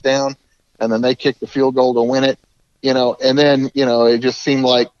first down. And then they kicked the field goal to win it, and then, it just seemed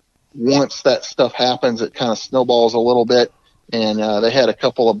like once that stuff happens, it kind of snowballs a little bit. And they had a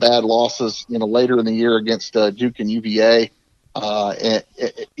couple of bad losses, later in the year against Duke and UVA.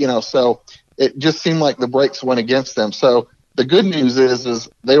 So it just seemed like the brakes went against them. So the good news is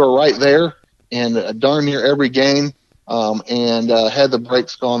they were right there in darn near every game, and had the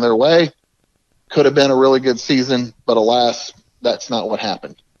brakes gone their way, could have been a really good season, but alas, that's not what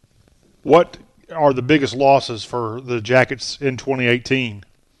happened. What are the biggest losses for the Jackets in 2018?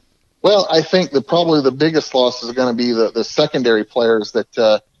 Well, I think probably the biggest loss is going to be the secondary players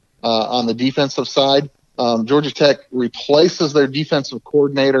that on the defensive side. Georgia Tech replaces their defensive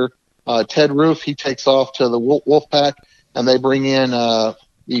coordinator, Ted Roof. He takes off to the Wolfpack, and they bring in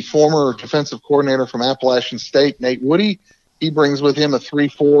the former defensive coordinator from Appalachian State, Nate Woody. He brings with him a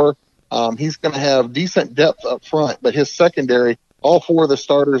 3-4. He's going to have decent depth up front, but his secondary, all 4 of the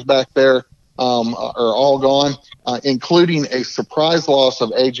starters back there are all gone, including a surprise loss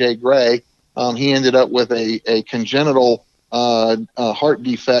of A.J. Gray. He ended up with a congenital heart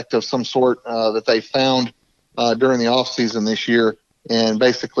defect of some sort that they found during the offseason this year, and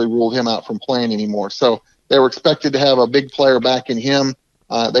basically ruled him out from playing anymore. So they were expected to have a big player back in him.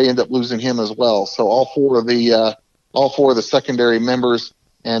 They end up losing him as well. So all four of the secondary members.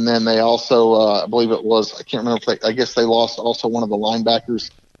 And then they also, I believe it was, I can't remember I guess they lost also one of the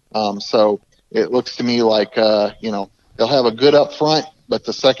linebackers. So it looks to me like, they'll have a good up front, but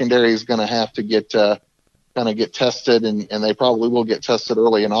the secondary is going to have to get tested, and they probably will get tested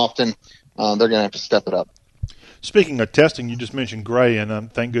early and often. They're going to have to step it up. Speaking of testing, you just mentioned Gray,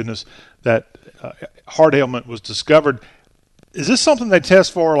 and thank goodness that heart ailment was discovered. Is this something they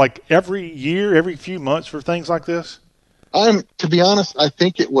test for like every year, every few months for things like this? To be honest, I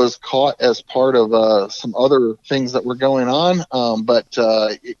think it was caught as part of some other things that were going on. But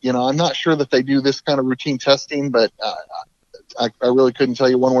I'm not sure that they do this kind of routine testing, but I really couldn't tell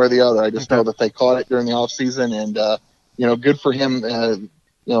you one way or the other. I just know that they caught it during the off season, and good for him.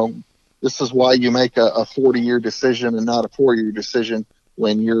 This is why you make a 40-year decision and not a 4-year decision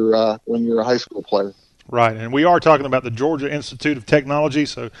when you're a high school player. Right, and we are talking about the Georgia Institute of Technology,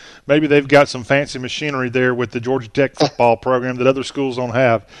 so maybe they've got some fancy machinery there with the Georgia Tech football program that other schools don't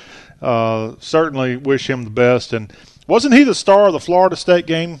have. Certainly wish him the best. And wasn't he the star of the Florida State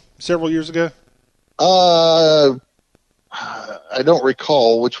game several years ago? I don't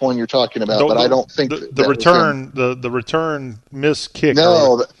recall which one you're talking about, but I don't think the return the return miss kick.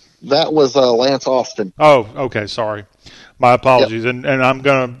 No, that was Lance Austin. Oh, okay, sorry. My apologies. Yep. And I'm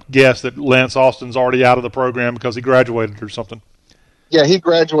going to guess that Lance Austin's already out of the program because he graduated or something. Yeah, he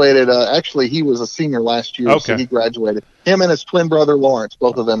graduated. Actually, he was a senior last year, so he graduated. Him and his twin brother, Lawrence,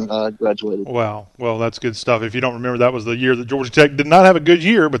 both of them graduated. Wow. Well, that's good stuff. If you don't remember, that was the year that Georgia Tech did not have a good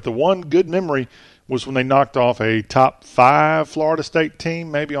year, but the one good memory was when they knocked off a top 5 Florida State team,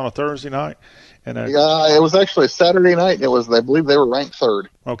 maybe on a Thursday night. And it was actually a Saturday night. I believe they were ranked 3rd.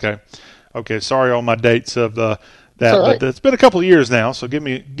 Okay. Sorry on my dates of that, right. But it's been a couple of years now, so give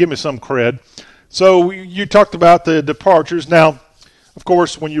me some cred. So you talked about the departures. Now, of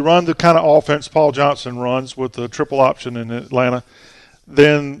course, when you run the kind of offense Paul Johnson runs with the triple option in Atlanta,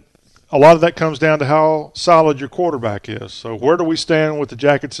 then a lot of that comes down to how solid your quarterback is. So where do we stand with the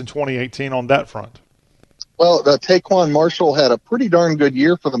Jackets in 2018 on that front? Well, Taquan Marshall had a pretty darn good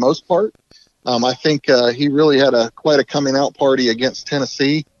year for the most part. I think he really had quite a coming out party against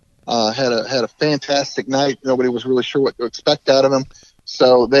Tennessee. Had a fantastic night. Nobody was really sure what to expect out of him.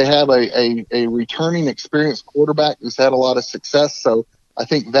 So they have a returning experienced quarterback who's had a lot of success. So I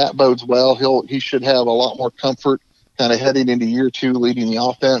think that bodes well. He should have a lot more comfort kind of heading into year 2 leading the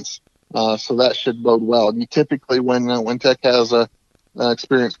offense. So that should bode well. And typically when Tech has an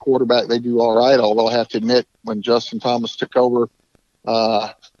experienced quarterback, they do all right. Although I have to admit, when Justin Thomas took over,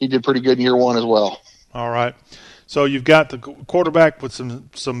 he did pretty good in year 1 as well. All right. So you've got the quarterback with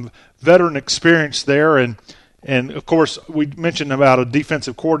some veteran experience there, and of course we mentioned about a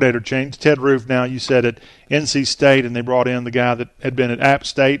defensive coordinator change. Ted Roof now, you said, at NC State, and they brought in the guy that had been at App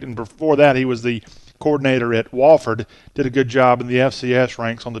State, and before that he was the coordinator at Wofford. Did a good job in the FCS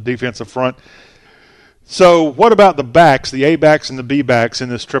ranks on the defensive front. So what about the backs, the A backs and the B backs in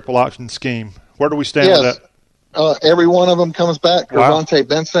this triple option scheme? Where do we stand with that? Every one of them comes back. Wow. Devontae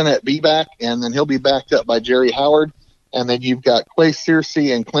Benson at B back, and then he'll be backed up by Jerry Howard. And then you've got Quay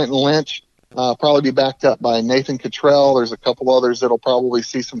Searcy and Clinton Lynch, probably be backed up by Nathan Cottrell. There's a couple others that'll probably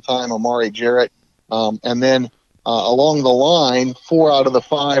see some time, Amari Jarrett. And then along the line, 4 out of the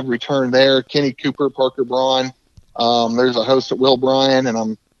 5 return there. Kenny Cooper, Parker Braun. There's a host at Will Bryan, and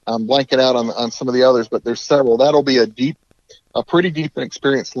I'm blanking out on some of the others, but there's several. That'll be a pretty deep and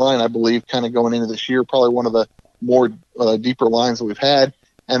experienced line, I believe, kind of going into this year. Probably one of the more deeper lines that we've had.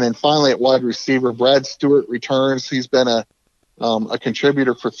 And then finally at wide receiver, Brad Stewart returns. He's been a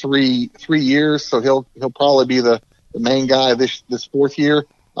contributor for three years, so he'll probably be the main guy this 4th year.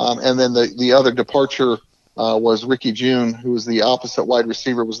 And then the other departure was Ricky June, who was the opposite wide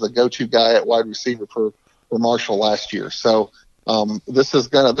receiver, was the go-to guy at wide receiver for Marshall last year. So this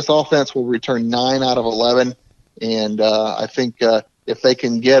offense will return 9 out of 11, and I think if they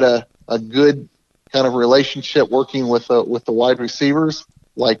can get a good kind of relationship working with the wide receivers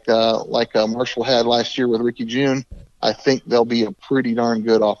like Marshall had last year with Ricky June, I think they'll be a pretty darn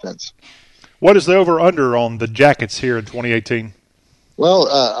good offense. What is the over-under on the Jackets here in 2018?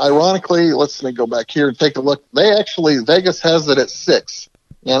 Well, ironically, let me go back here and take a look. Vegas has it at 6,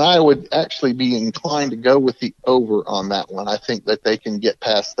 and I would actually be inclined to go with the over on that one. I think that they can get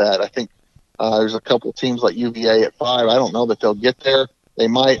past that. I think there's a couple teams like UVA at 5. I don't know that they'll get there. They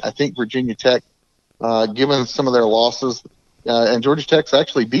might. I think Virginia Tech, given some of their losses, and Georgia Tech's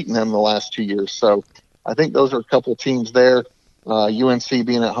actually beaten them the last 2 years. So I think those are a couple teams there, UNC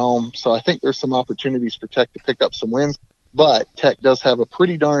being at home. So I think there's some opportunities for Tech to pick up some wins. But Tech does have a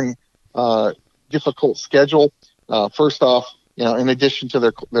pretty darn difficult schedule. First off, in addition to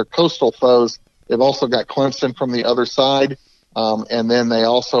their coastal foes, they've also got Clemson from the other side. And then they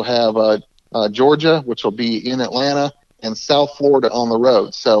also have Georgia, which will be in Atlanta, and South Florida on the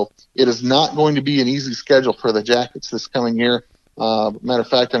road. So it is not going to be an easy schedule for the Jackets this coming year. Matter of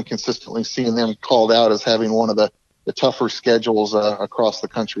fact, I'm consistently seeing them called out as having one of the tougher schedules across the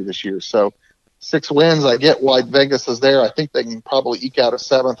country this year. So 6 wins, I get why Vegas is there. I think they can probably eke out a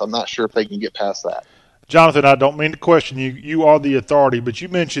 7th. I'm not sure if they can get past that. Jonathan, I don't mean to question you. You are the authority, but you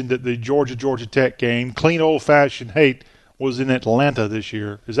mentioned that the Georgia Tech game, clean old-fashioned hate, was in Atlanta this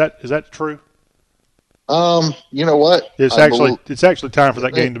year. Is that true? You know what? It's actually time for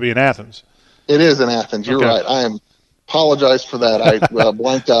that game to be in Athens. It is in Athens. You're right. I apologize for that. I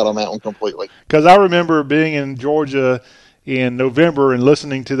blanked out on that one completely. Because I remember being in Georgia in November and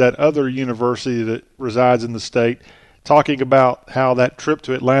listening to that other university that resides in the state talking about how that trip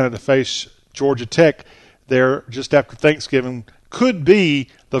to Atlanta to face Georgia Tech there just after Thanksgiving could be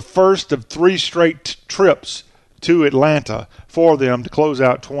the first of 3 straight trips to Atlanta for them to close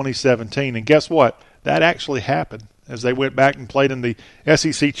out 2017. And guess what? That actually happened as they went back and played in the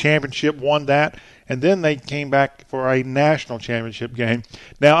SEC championship, won that, and then they came back for a national championship game.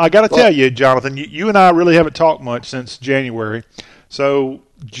 Now, I got to tell you, Jonathan, you and I really haven't talked much since January. So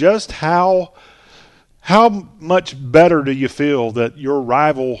just how much better do you feel that your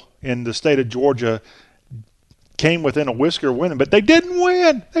rival in the state of Georgia came within a whisker of winning, but they didn't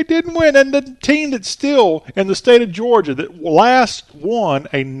win. They didn't win. And the team that's still in the state of Georgia that last won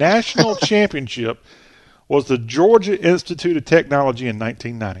a national championship was the Georgia Institute of Technology in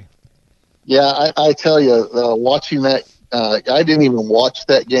 1990. Yeah, I tell you, watching that, I didn't even watch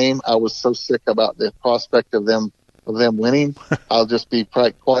that game. I was so sick about the prospect of them winning. I'll just be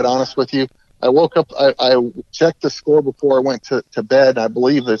quite honest with you. I woke up, I checked the score before I went to bed. I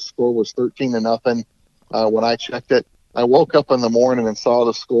believe the score was 13-0. When I checked it, I woke up in the morning and saw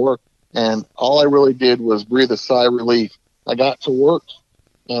the score, and all I really did was breathe a sigh of relief. I got to work,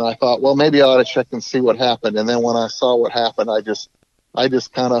 and I thought, well, maybe I ought to check and see what happened. And then when I saw what happened, I just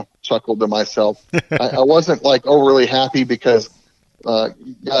kind of chuckled to myself. I wasn't like overly happy because, God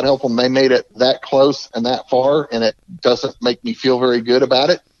help them, they made it that close and that far, and it doesn't make me feel very good about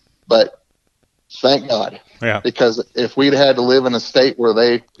it. But thank God, because if we'd had to live in a state where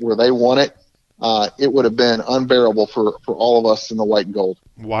they won it, it would have been unbearable for all of us in the white and gold.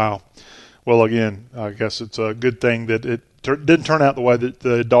 Wow. Well, again, I guess it's a good thing that it didn't turn out the way that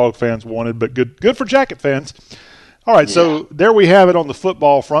the Dog fans wanted, but good for Jacket fans. All right, so there we have it on the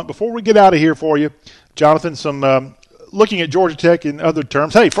football front. Before we get out of here for you, Jonathan, some looking at Georgia Tech in other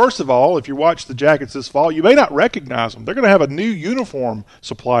terms. Hey, first of all, if you watch the Jackets this fall, you may not recognize them. They're going to have a new uniform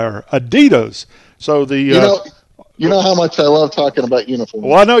supplier, Adidas. So the You know how much I love talking about uniforms.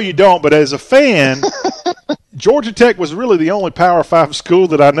 Well, I know you don't, but as a fan, Georgia Tech was really the only Power 5 school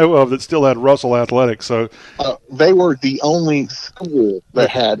that I know of that still had Russell Athletics. So they were the only school that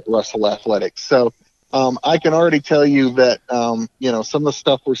had Russell Athletics. So I can already tell you that, some of the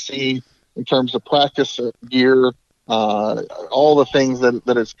stuff we're seeing in terms of practice gear, all the things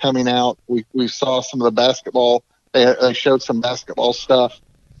that is coming out. We saw some of the basketball. They showed some basketball stuff.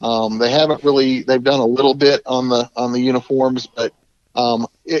 They've done a little bit on the uniforms, but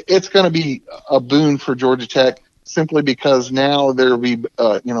it's going to be a boon for Georgia Tech simply because now there'll be,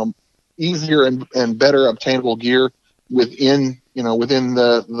 easier and better obtainable gear within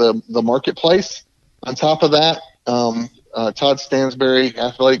the marketplace. On top of that, Todd Stansbury,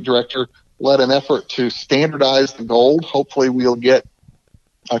 athletic director, led an effort to standardize the gold. Hopefully we'll get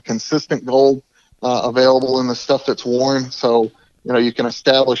a consistent gold available in the stuff that's worn. So, you can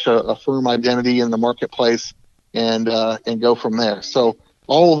establish a firm identity in the marketplace and go from there. So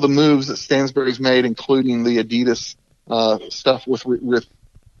all of the moves that Stansbury's made, including the Adidas stuff with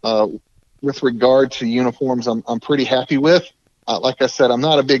regard to uniforms, I'm pretty happy with. Like I said, I'm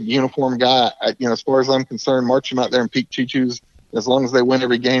not a big uniform guy. As far as I'm concerned, march them out there in peak choo-choos. As long as they win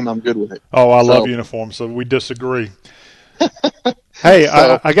every game, I'm good with it. Oh, I love uniforms, so we disagree. Hey,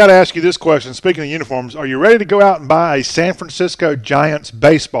 I got to ask you this question. Speaking of uniforms, are you ready to go out and buy a San Francisco Giants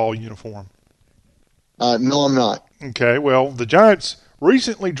baseball uniform? No, I'm not. Okay, well, the Giants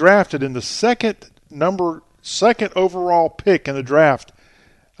recently drafted in the second overall pick in the draft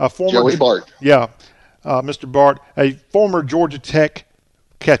Joey Bart. Yeah, Mr. Bart, a former Georgia Tech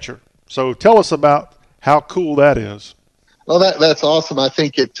catcher. So tell us about how cool that is. Well, that's awesome. I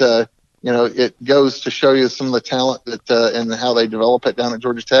think it goes to show you some of the talent that and how they develop it down at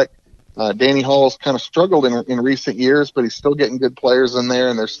Georgia Tech. Danny Hall's kind of struggled in recent years, but he's still getting good players in there,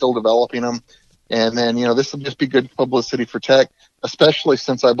 and they're still developing them. And then, this will just be good publicity for Tech, especially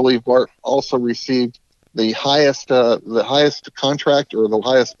since I believe Bart also received the highest contract or the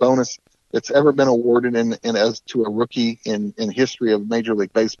highest bonus that's ever been awarded in as to a rookie in history of Major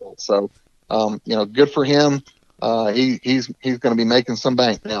League Baseball. So, good for him. He's going to be making some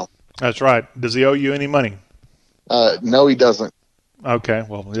bank now. That's right. Does he owe you any money? No, he doesn't. Okay,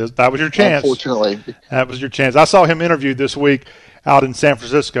 well, that was your chance. Unfortunately. That was your chance. I saw him interviewed this week out in San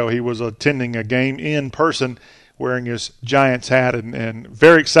Francisco. He was attending a game in person wearing his Giants hat and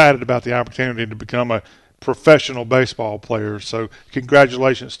very excited about the opportunity to become a professional baseball player. So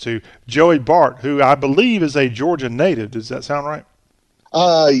congratulations to Joey Bart, who I believe is a Georgia native. Does that sound right?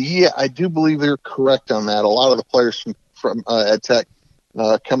 Yeah, I do believe they're correct on that. A lot of the players from at Tech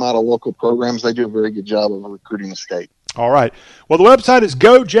come out of local programs. They do a very good job of recruiting the state. All right. Well, the website is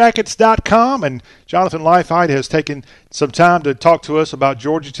gojackets.com, and Jonathan Leifheit has taken some time to talk to us about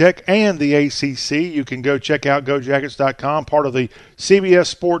Georgia Tech and the ACC. You can go check out gojackets.com, part of the CBS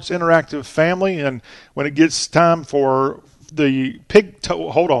Sports Interactive family. And when it gets time for the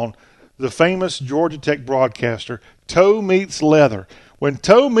the famous Georgia Tech broadcaster, Toe Meets Leather. When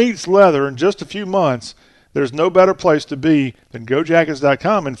Toe meets leather in just a few months, there's no better place to be than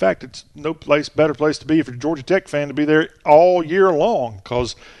gojackets.com. In fact, it's better place to be if you're a Georgia Tech fan to be there all year long,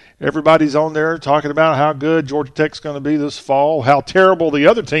 because everybody's on there talking about how good Georgia Tech's going to be this fall, how terrible the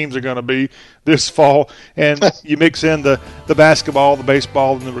other teams are going to be this fall, and you mix in the basketball, the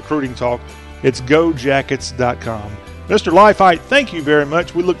baseball, and the recruiting talk. It's gojackets.com. Mr. Leifheit, thank you very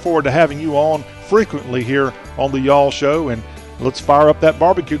much. We look forward to having you on frequently here on the Y'all Show, and let's fire up that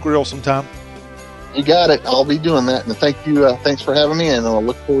barbecue grill sometime. You got it. I'll be doing that. And thank you. Thanks for having me. And I'll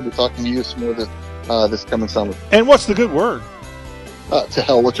look forward to talking to you some more this coming summer. And what's the good word? To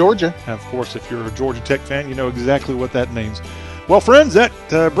hell with Georgia. And of course, if you're a Georgia Tech fan, you know exactly what that means. Well, friends, that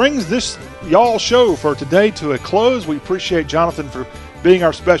brings this Y'all Show for today to a close. We appreciate Jonathan for being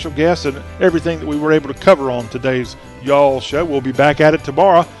our special guest and everything that we were able to cover on today's Y'all Show. We'll be back at it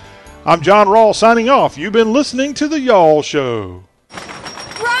tomorrow. I'm John Rawl signing off. You've been listening to the Y'all Show.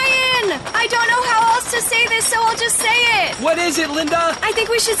 Ryan! I don't know how else to say this, so I'll just say it. What is it, Linda? I think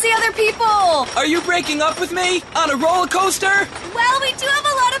we should see other people. Are you breaking up with me? On a roller coaster? Well, we do have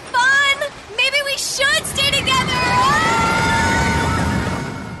a lot of fun. Maybe we should stay together.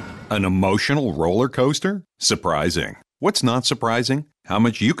 An emotional roller coaster? Surprising. What's not surprising? How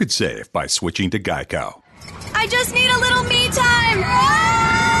much you could save by switching to Geico. I just need a little me time.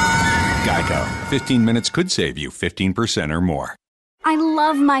 Geico. 15 minutes could save you 15% or more. I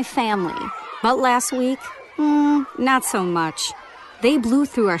love my family, but last week, not so much. They blew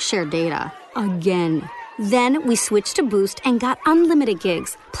through our shared data. Again. Then we switched to Boost and got unlimited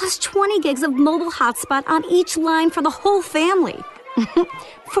gigs, plus 20 gigs of mobile hotspot on each line for the whole family.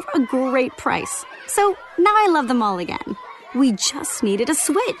 For a great price. So now I love them all again. We just needed a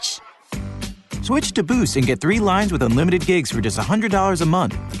switch. Switch to Boost and get 3 lines with unlimited gigs for just $100 a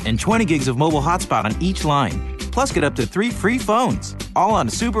month and 20 gigs of mobile hotspot on each line. Plus, get up to 3 free phones, all on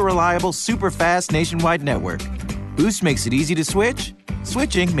a super reliable, super fast nationwide network. Boost makes it easy to switch.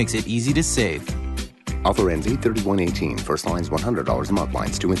 Switching makes it easy to save. Offer ends 8/31/18. First line's $100 a month.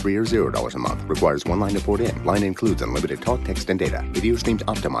 Lines 2 and 3 are $0 a month. Requires one line to port in. Line includes unlimited talk, text, and data. Video streams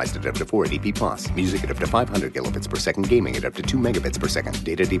optimized at up to 480p plus. Music at up to 500 kilobits per second. Gaming at up to 2 megabits per second.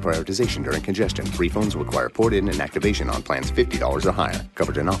 Data deprioritization during congestion. Free phones require port in and activation on plans $50 or higher.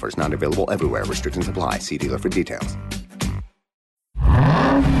 Coverage and offers not available everywhere. Restrictions apply. See dealer for details.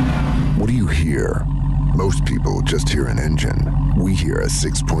 What do you hear? Most people just hear an engine. We hear a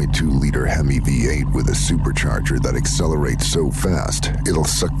 6.2-liter Hemi V8 with a supercharger that accelerates so fast, it'll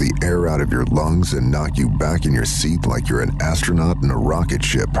suck the air out of your lungs and knock you back in your seat like you're an astronaut in a rocket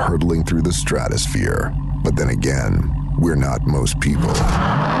ship hurtling through the stratosphere. But then again, we're not most people.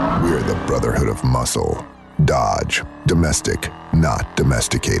 We're the Brotherhood of Muscle. Dodge. Domestic, not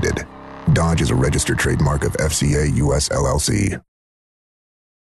domesticated. Dodge is a registered trademark of FCA US LLC.